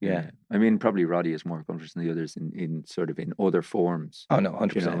so. Yeah. I mean, probably Roddy is more accomplished than the others in other forms. Oh no,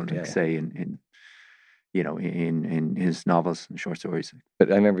 100%. Say in his novels and short stories.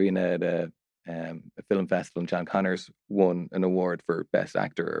 But I remember being at a film festival, and John Connors won an award for best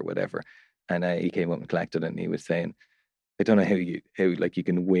actor or whatever, and he came up and collected it, and he was saying, I don't know how you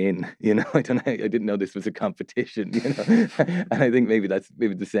can win, I don't know, I didn't know this was a competition, and I think maybe that's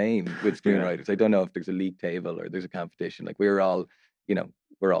the same with screenwriters. I don't know if there's a league table or there's a competition. Like, we're all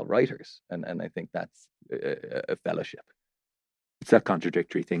writers, and I think that's a fellowship. It's that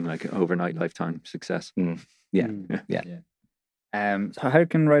contradictory thing, like overnight lifetime success. Yeah. So how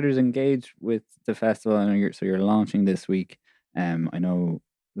can writers engage with the festival? I know you're launching this week. I know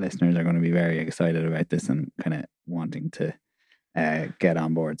listeners are going to be very excited about this and kind of wanting to get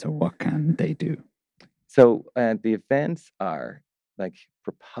on board. So what can they do? So the events are, like,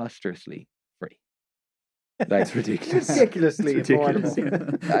 preposterously free. That's ridiculous. Ridiculously ridiculous.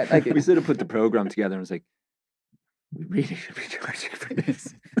 affordable. We sort of put the program together and was like, we really should be charging for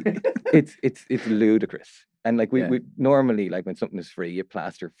this. it's ludicrous. And like Yeah. we normally, like when something is free, you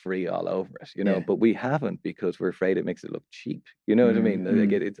plaster free all over it, you know, Yeah. but we haven't because we're afraid it makes it look cheap. You know what I mean?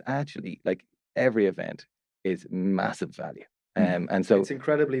 Like it's actually like every event is massive value. And so it's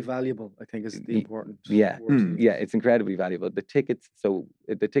incredibly valuable, I think, is the important yeah, word to use. yeah, it's incredibly valuable. The tickets, so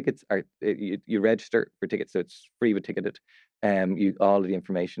the tickets are you register for tickets, so it's free with ticketed. All of the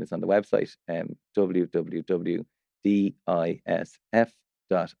information is on the website, www.disf.ie.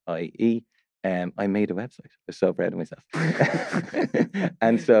 I made a website. I'm so proud of myself.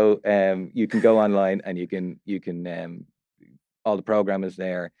 And so you can go online and you can all the program is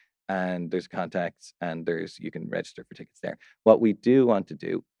there, and there's contacts, and you can register for tickets there. What we do want to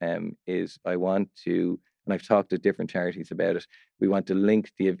do is I want to, and I've talked to different charities about it, we want to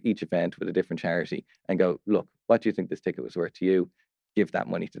link each event with a different charity and go, look, what do you think this ticket was worth to you? Give that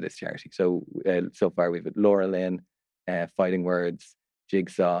money to this charity. So so far we've had Laura Lynn, Fighting Words,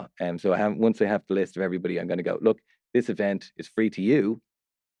 Jigsaw. So once I have the list of everybody, I'm going to go, look, this event is free to you,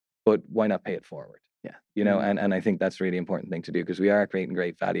 but why not pay it forward? Yeah. You know, and I think that's a really important thing to do, because we are creating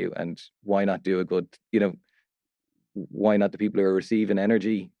great value, and why not do a good, you know, why not the people who are receiving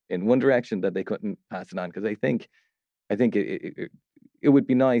energy in one direction that they couldn't pass it on? Because I think it would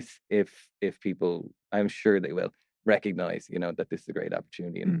be nice if people, I'm sure they will, recognize, you know, that this is a great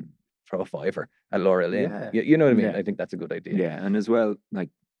opportunity and throw a fiver at Laura Lynn. Yeah. You know what I mean? Yeah. I think that's a good idea. Yeah, and as well, like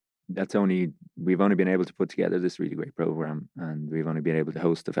we've only been able to put together this really great program, and we've only been able to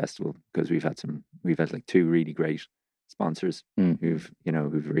host the festival because we've had like 2 really great sponsors who've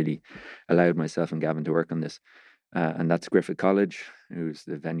really allowed myself and Gavin to work on this, and that's Griffith College, who's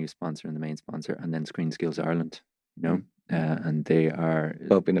the venue sponsor and the main sponsor, and then Screen Skills Ireland, you know, and they are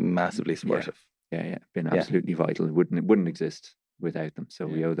both been massively supportive. Been absolutely vital. It wouldn't exist without them. So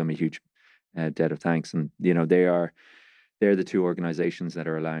we owe them a huge debt of thanks, and you know they're the 2 organizations that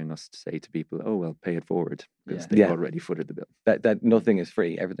are allowing us to say to people, oh, well, pay it forward, because they've already footed the bill. That nothing is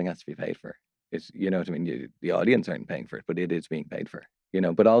free. Everything has to be paid for. It's, you know what I mean? The audience aren't paying for it, but it is being paid for, you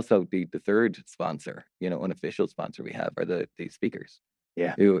know. But also the third sponsor, you know, unofficial sponsor we have are the speakers,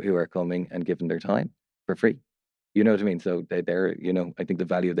 who are coming and giving their time for free. You know what I mean? So they're, you know, I think the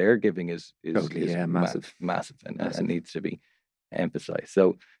value they're giving is totally, massive, and needs to be emphasized.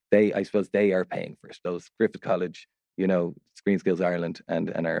 So I suppose they are paying for it. Those Griffith College, you know, Screen Skills Ireland and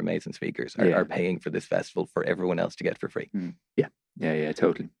our amazing speakers are paying for this festival for everyone else to get for free. Yeah,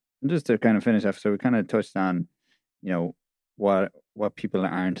 totally. And just to kind of finish off, so we kind of touched on, you know, what people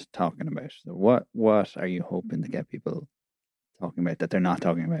aren't talking about. So what are you hoping to get people talking about that they're not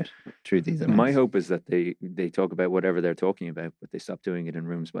talking about through these events? My hope is that they talk about whatever they're talking about, but they stop doing it in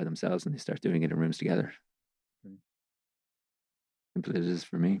rooms by themselves and they start doing it in rooms together. Simple it is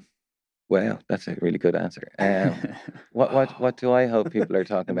for me. Well, that's a really good answer. What do I hope people are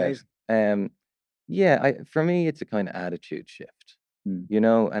talking about? For me, it's a kind of attitude shift, you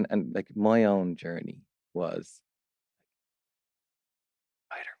know, and like my own journey was,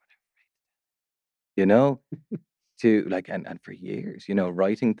 you know, to like, and for years, you know,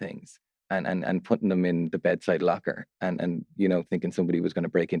 writing things and putting them in the bedside locker and you know, thinking somebody was going to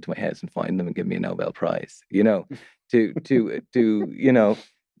break into my house and find them and give me a Nobel Prize, you know, to you know,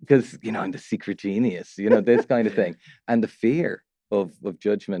 because, you know, I'm the secret genius, you know, this kind of thing. And the fear of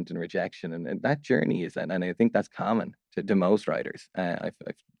judgment and rejection. And that journey is, and I think that's common to most writers. I've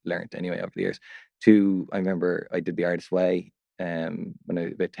learned anyway over the years. I remember I did The Artist's Way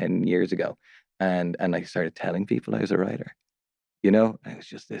about 10 years ago. And I started telling people I was a writer, you know, and it was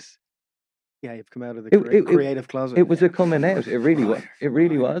just this. Yeah, you've come out of the creative closet. It was a coming out. It really was. It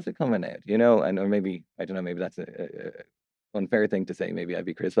really was a coming out, you know, or maybe, I don't know, maybe that's a unfair thing to say. Maybe I'd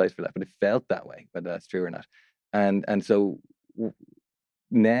be criticized for that, but it felt that way, whether that's true or not. And so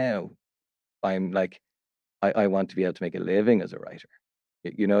now I'm like, I want to be able to make a living as a writer.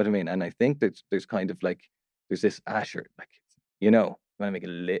 You know what I mean? And I think that there's kind of like, there's this Asher, like, you know, I make I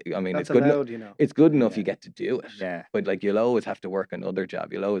mean, that's it's good allowed, enough. you know. It's good enough you get to do it. Yeah. But like, you'll always have to work another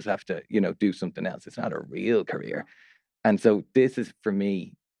job. You'll always have to, you know, do something else. It's not a real career. And so this is, for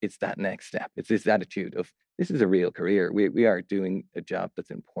me, it's that next step. It's this attitude of, this is a real career. We are doing a job that's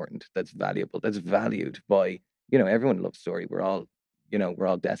important, that's valuable, that's valued by, you know, everyone loves story. We're all, you know, we're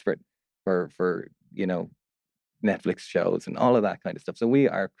all desperate for, you know, Netflix shows and all of that kind of stuff. So we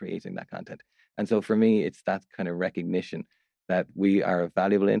are creating that content. And so for me, it's that kind of recognition that we are a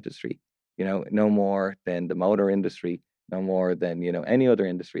valuable industry, you know, no more than the motor industry, no more than, you know, any other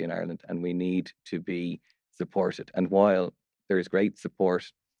industry in Ireland. And we need to be supported. And while there is great support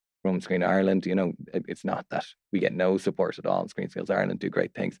from Screen Ireland, you know, it's not that we get no support at all. Screen Skills Ireland do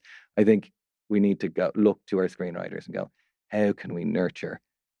great things. I think we need to look to our screenwriters and go, how can we nurture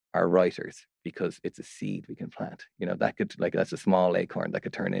are writers, because it's a seed we can plant. That could, like, that's a small acorn that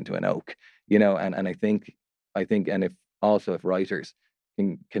could turn into an oak. And I think, and if writers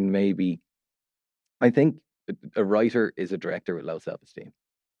can maybe, I think a writer is a director with low self-esteem.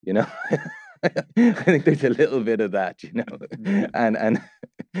 I think there's a little bit of that, and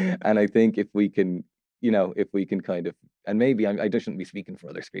I think if we can kind of, and maybe I shouldn't be speaking for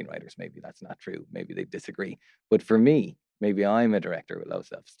other screenwriters. Maybe that's not true. Maybe they disagree. But for me, maybe I'm a director with low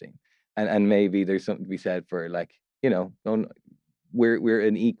self-esteem, and maybe there's something to be said for, like, we're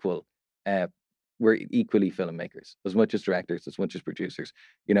an equal. We're equally filmmakers, as much as directors, as much as producers.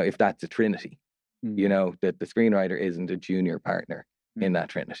 If that's a trinity, that the screenwriter isn't a junior partner in that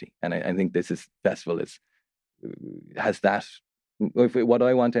trinity. And I think this festival has that. What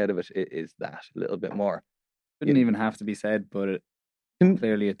I want out of it is that a little bit more. Didn't even have to be said, but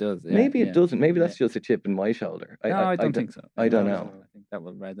clearly it does. Yeah, maybe it doesn't. Maybe that's just a chip in my shoulder. I don't think so. I don't know. I think that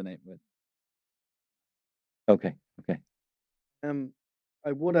will resonate with. Okay.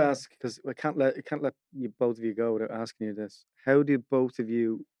 I would ask, because I can't let you, both of you, go without asking you this. How do both of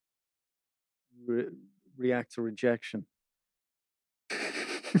you react to rejection?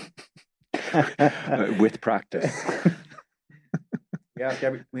 With practice. We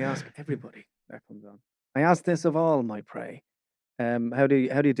ask everybody that comes on. I ask this of all my prey. How do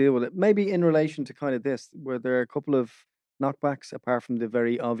you deal with it? Maybe in relation to kind of this, where there are a couple of knockbacks apart from the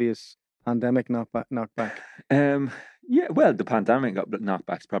very obvious pandemic knockback. Yeah, well, the pandemic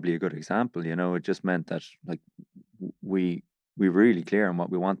knockback's probably a good example. It just meant that, like, we were really clear on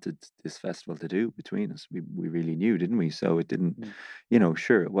what we wanted this festival to do between us. We really knew, didn't we? So it didn't,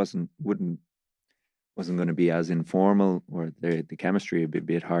 sure, it wasn't going to be as informal, or the chemistry would be a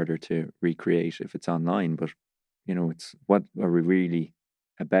bit harder to recreate if it's online. But it's, what are we really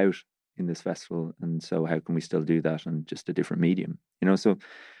about in this festival, and so how can we still do that on just a different medium? So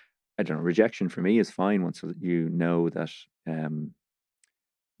I don't know. Rejection for me is fine once you know that.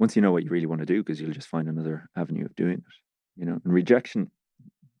 Once you know what you really want to do, because you'll just find another avenue of doing it. And rejection's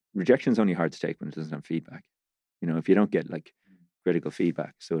only hard to take when it doesn't have feedback. If you don't get, like, critical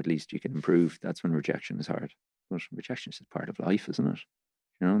feedback, so at least you can improve, that's when rejection is hard. But rejection is just part of life, isn't it?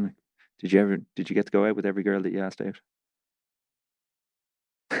 Like, did you get to go out with every girl that you asked out?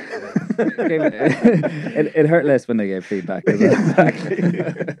 It hurt less when they gave feedback. Exactly.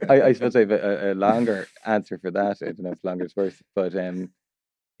 I suppose I have a longer answer for that. I don't know if longer is worse, but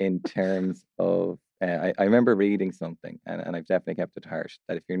in terms of, I remember reading something, and I've definitely kept it to heart,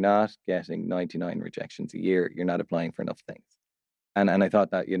 that if you're not getting 99 rejections a year, you're not applying for enough things. And I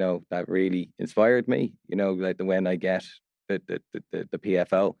thought that, that really inspired me. Like, when I get the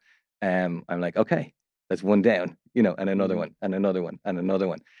PFO, I'm like, okay, that's one down, and another one, and another one, and another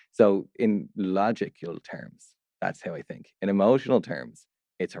one. So in logical terms, that's how I think. In emotional terms,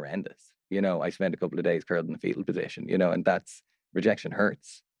 it's horrendous. I spent a couple of days curled in the fetal position, and that's, rejection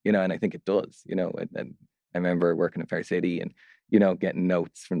hurts, and I think it does, and I remember working in Fair City and, getting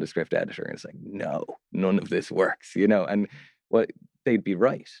notes from the script editor, and it's like, no, none of this works, and what, they'd be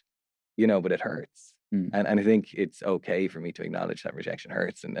right, but it hurts. And I think it's okay for me to acknowledge that rejection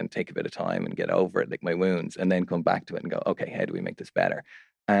hurts, and then take a bit of time and get over it, like my wounds, and then come back to it and go, okay, how do we make this better?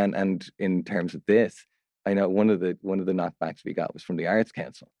 And in terms of this, I know one of the knockbacks we got was from the Arts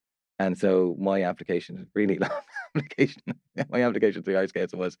Council. And so my application is really long application. My application to the Arts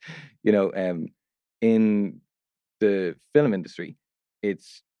Council was, in the film industry,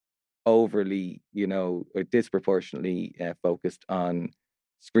 it's overly, or disproportionately focused on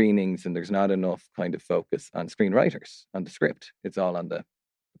screenings, and there's not enough kind of focus on screenwriters, on the script. It's all on the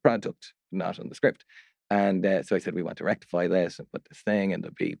product, not on the script. And so I said, we want to rectify this and put this thing, and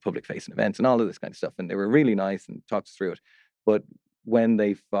there'll be public-facing events and all of this kind of stuff. And they were really nice and talked us through it. But when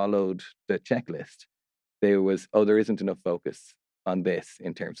they followed the checklist, there was, there isn't enough focus on this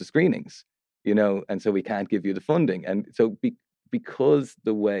in terms of screenings, and so we can't give you the funding. And so because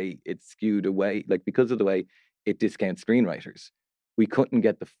the way it's skewed away, like, because of the way it discounts screenwriters, we couldn't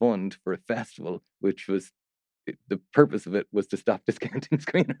get the fund for a festival, which was, the purpose of it was to stop discounting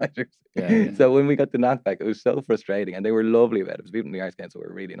screenwriters. Yeah. So when we got the knockback, it was so frustrating, and they were lovely about it. People in the Arts Council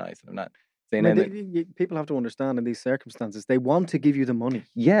were really nice, and I'm not saying anything. People have to understand, in these circumstances, they want to give you the money.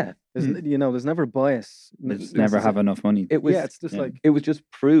 Yeah. There's never bias. There's never have enough money. It was, it's just like, it was just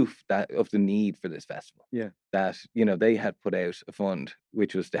proof of the need for this festival. Yeah. That, they had put out a fund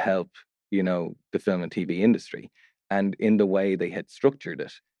which was to help, the film and TV industry. And in the way they had structured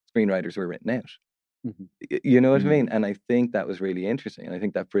it, screenwriters were written out. Mm-hmm. You know what I mean? And I think that was really interesting. And I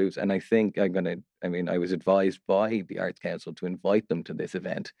think that proves, and I think I was advised by the Arts Council to invite them to this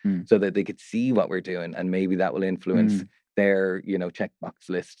event so that they could see what we're doing, and maybe that will influence their checkbox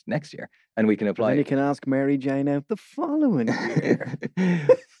list next year, and we can But apply. then you can ask Mary Jane out the following year.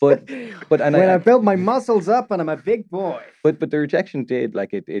 but when I built my muscles up and I'm a big boy. But the rejection did,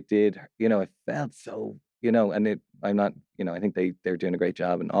 like it did, it felt so, and I'm not, I think they're doing a great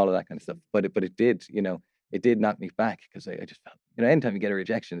job and all of that kind of stuff. But it did, it did knock me back, because I just felt, anytime you get a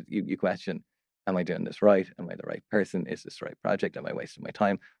rejection, you question, am I doing this right? Am I the right person? Is this the right project? Am I wasting my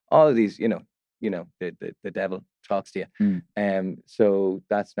time? All of these, the devil talks to you. So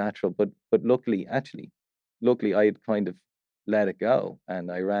that's natural. But luckily I had kind of let it go,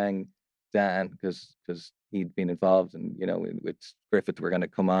 and I rang Dan because he'd been involved, and with Griffith, we're going to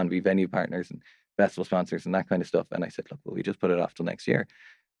come on, be venue partners and festival sponsors and that kind of stuff. And I said, look, well, we just put it off till next year.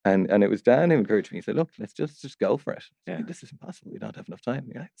 And it was Dan who encouraged me. He said, look, let's just go for it. Said, this is impossible. We don't have enough time.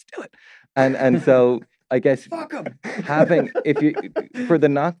 You're like, let's do it. And so I guess having, for the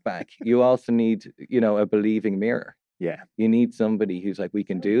knockback, you also need, a believing mirror. Yeah. You need somebody who's like, we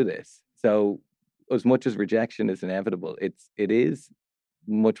can do this. So as much as rejection is inevitable, it is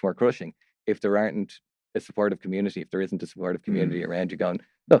much more crushing if there aren't a supportive community, if there isn't a supportive community around you going,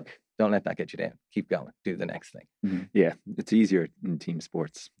 look, don't let that get you down. Keep going. Do the next thing. Mm-hmm. Yeah, it's easier in team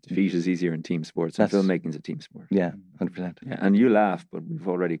sports. Defeat is easier in team sports. And filmmaking's a team sport. Yeah, 100%. Yeah, and you laugh, but we've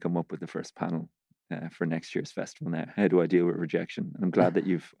already come up with the first panel for next year's festival now. How do I deal with rejection? And I'm glad that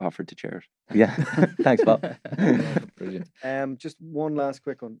you've offered to chair it. Yeah, thanks, Bob. Brilliant. Just one last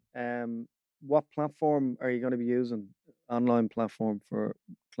quick one. What platform are you going to be using? Online platform for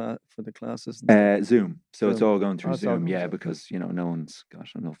the classes? Zoom. So Zoom. It's all going through Zoom. Yeah, because no one's got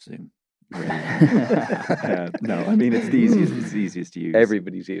enough Zoom. No, I mean it's the easiest to use.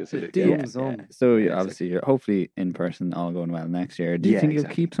 Everybody's using it. Yeah. So obviously you're hopefully in person, all going well next year. Do you think you'll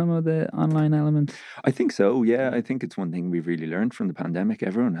keep some of the online elements? I think so. Yeah, I think it's one thing we've really learned from the pandemic.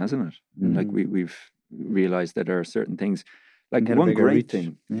 Everyone hasn't it? And like we've realized that there are certain things. Like one great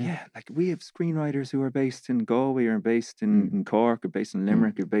thing, like we have screenwriters who are based in Galway, or based in Cork, or based in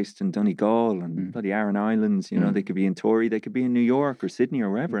Limerick, or based in Donegal and bloody Aran Islands. They could be in Torrey, they could be in New York or Sydney or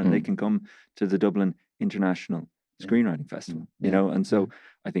wherever, and they can come to the Dublin International Screenwriting Festival. And so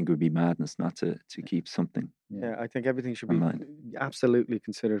I think it would be madness not to keep something. Yeah, I think everything should be absolutely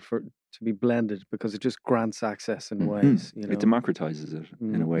considered to be blended, because it just grants access in ways. It democratizes it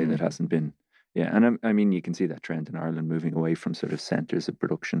in a way that hasn't been. Yeah, and I mean, you can see that trend in Ireland, moving away from sort of centres of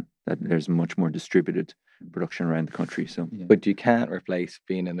production, that there's much more distributed production around the country. So, but you can't replace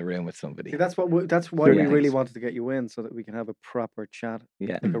being in the room with somebody. See, that's why we really wanted to get you in, so that we can have a proper chat,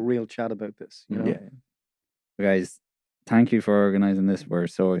 like a real chat about this. Yeah, guys, thank you for organising this. We're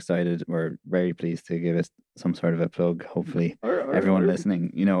so excited. We're very pleased to give it some sort of a plug. Hopefully, everyone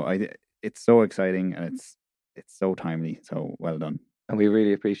listening, it's so exciting, and it's so timely. So well done. And we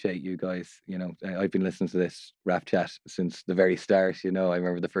really appreciate you guys. I've been listening to this rap chat since the very start. I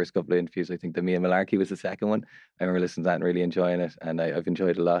remember the first couple of interviews. I think the Me and Malarkey was the second one. I remember listening to that and really enjoying it. And I've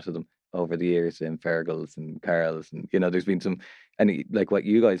enjoyed a lot of them over the years, in Fergal's and Carl's. And, there's been some, and like what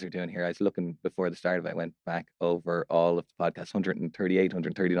you guys are doing here, I was looking before the start of it, I went back over all of the podcasts, 138,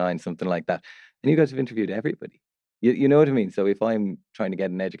 139, something like that. And you guys have interviewed everybody. You know what I mean? So if I'm trying to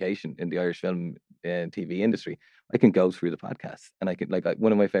get an education in the Irish film and TV industry, I can go through the podcasts, and I can,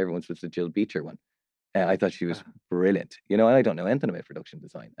 one of my favorite ones was the Jill Beecher one. I thought she was brilliant, and I don't know anything about production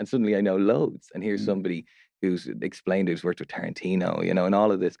design, and suddenly I know loads. And here's somebody who's explained, who's worked with Tarantino, and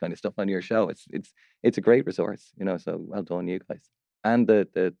all of this kind of stuff on your show. It's a great resource, so well done, you guys. And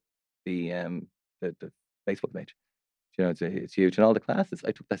the Facebook page, it's huge. And all the classes,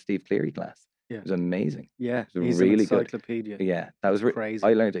 I took that Steve Cleary class. Yeah. It was amazing. Yeah, it was he's really an encyclopedia. Good. Yeah, that was crazy.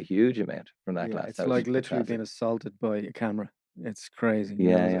 I learned a huge amount from that class. It's like literally being assaulted by a camera. It's crazy.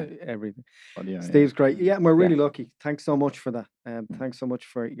 Yeah. Everything. Well, Steve's great. Yeah, and we're really lucky. Thanks so much for that. Thanks so much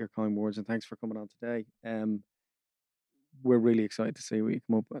for your kind words, and thanks for coming on today. We're really excited to see what you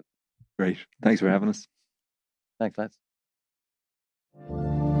come up with. Great. Thanks for having us. Thanks, lads.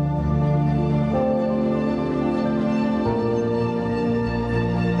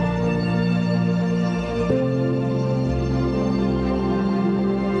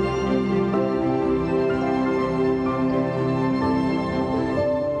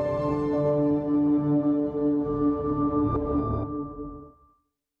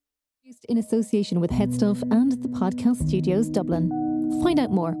 In association with Headstuff and the Podcast Studios Dublin. Find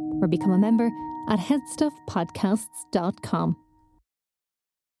out more or become a member at headstuffpodcasts.com.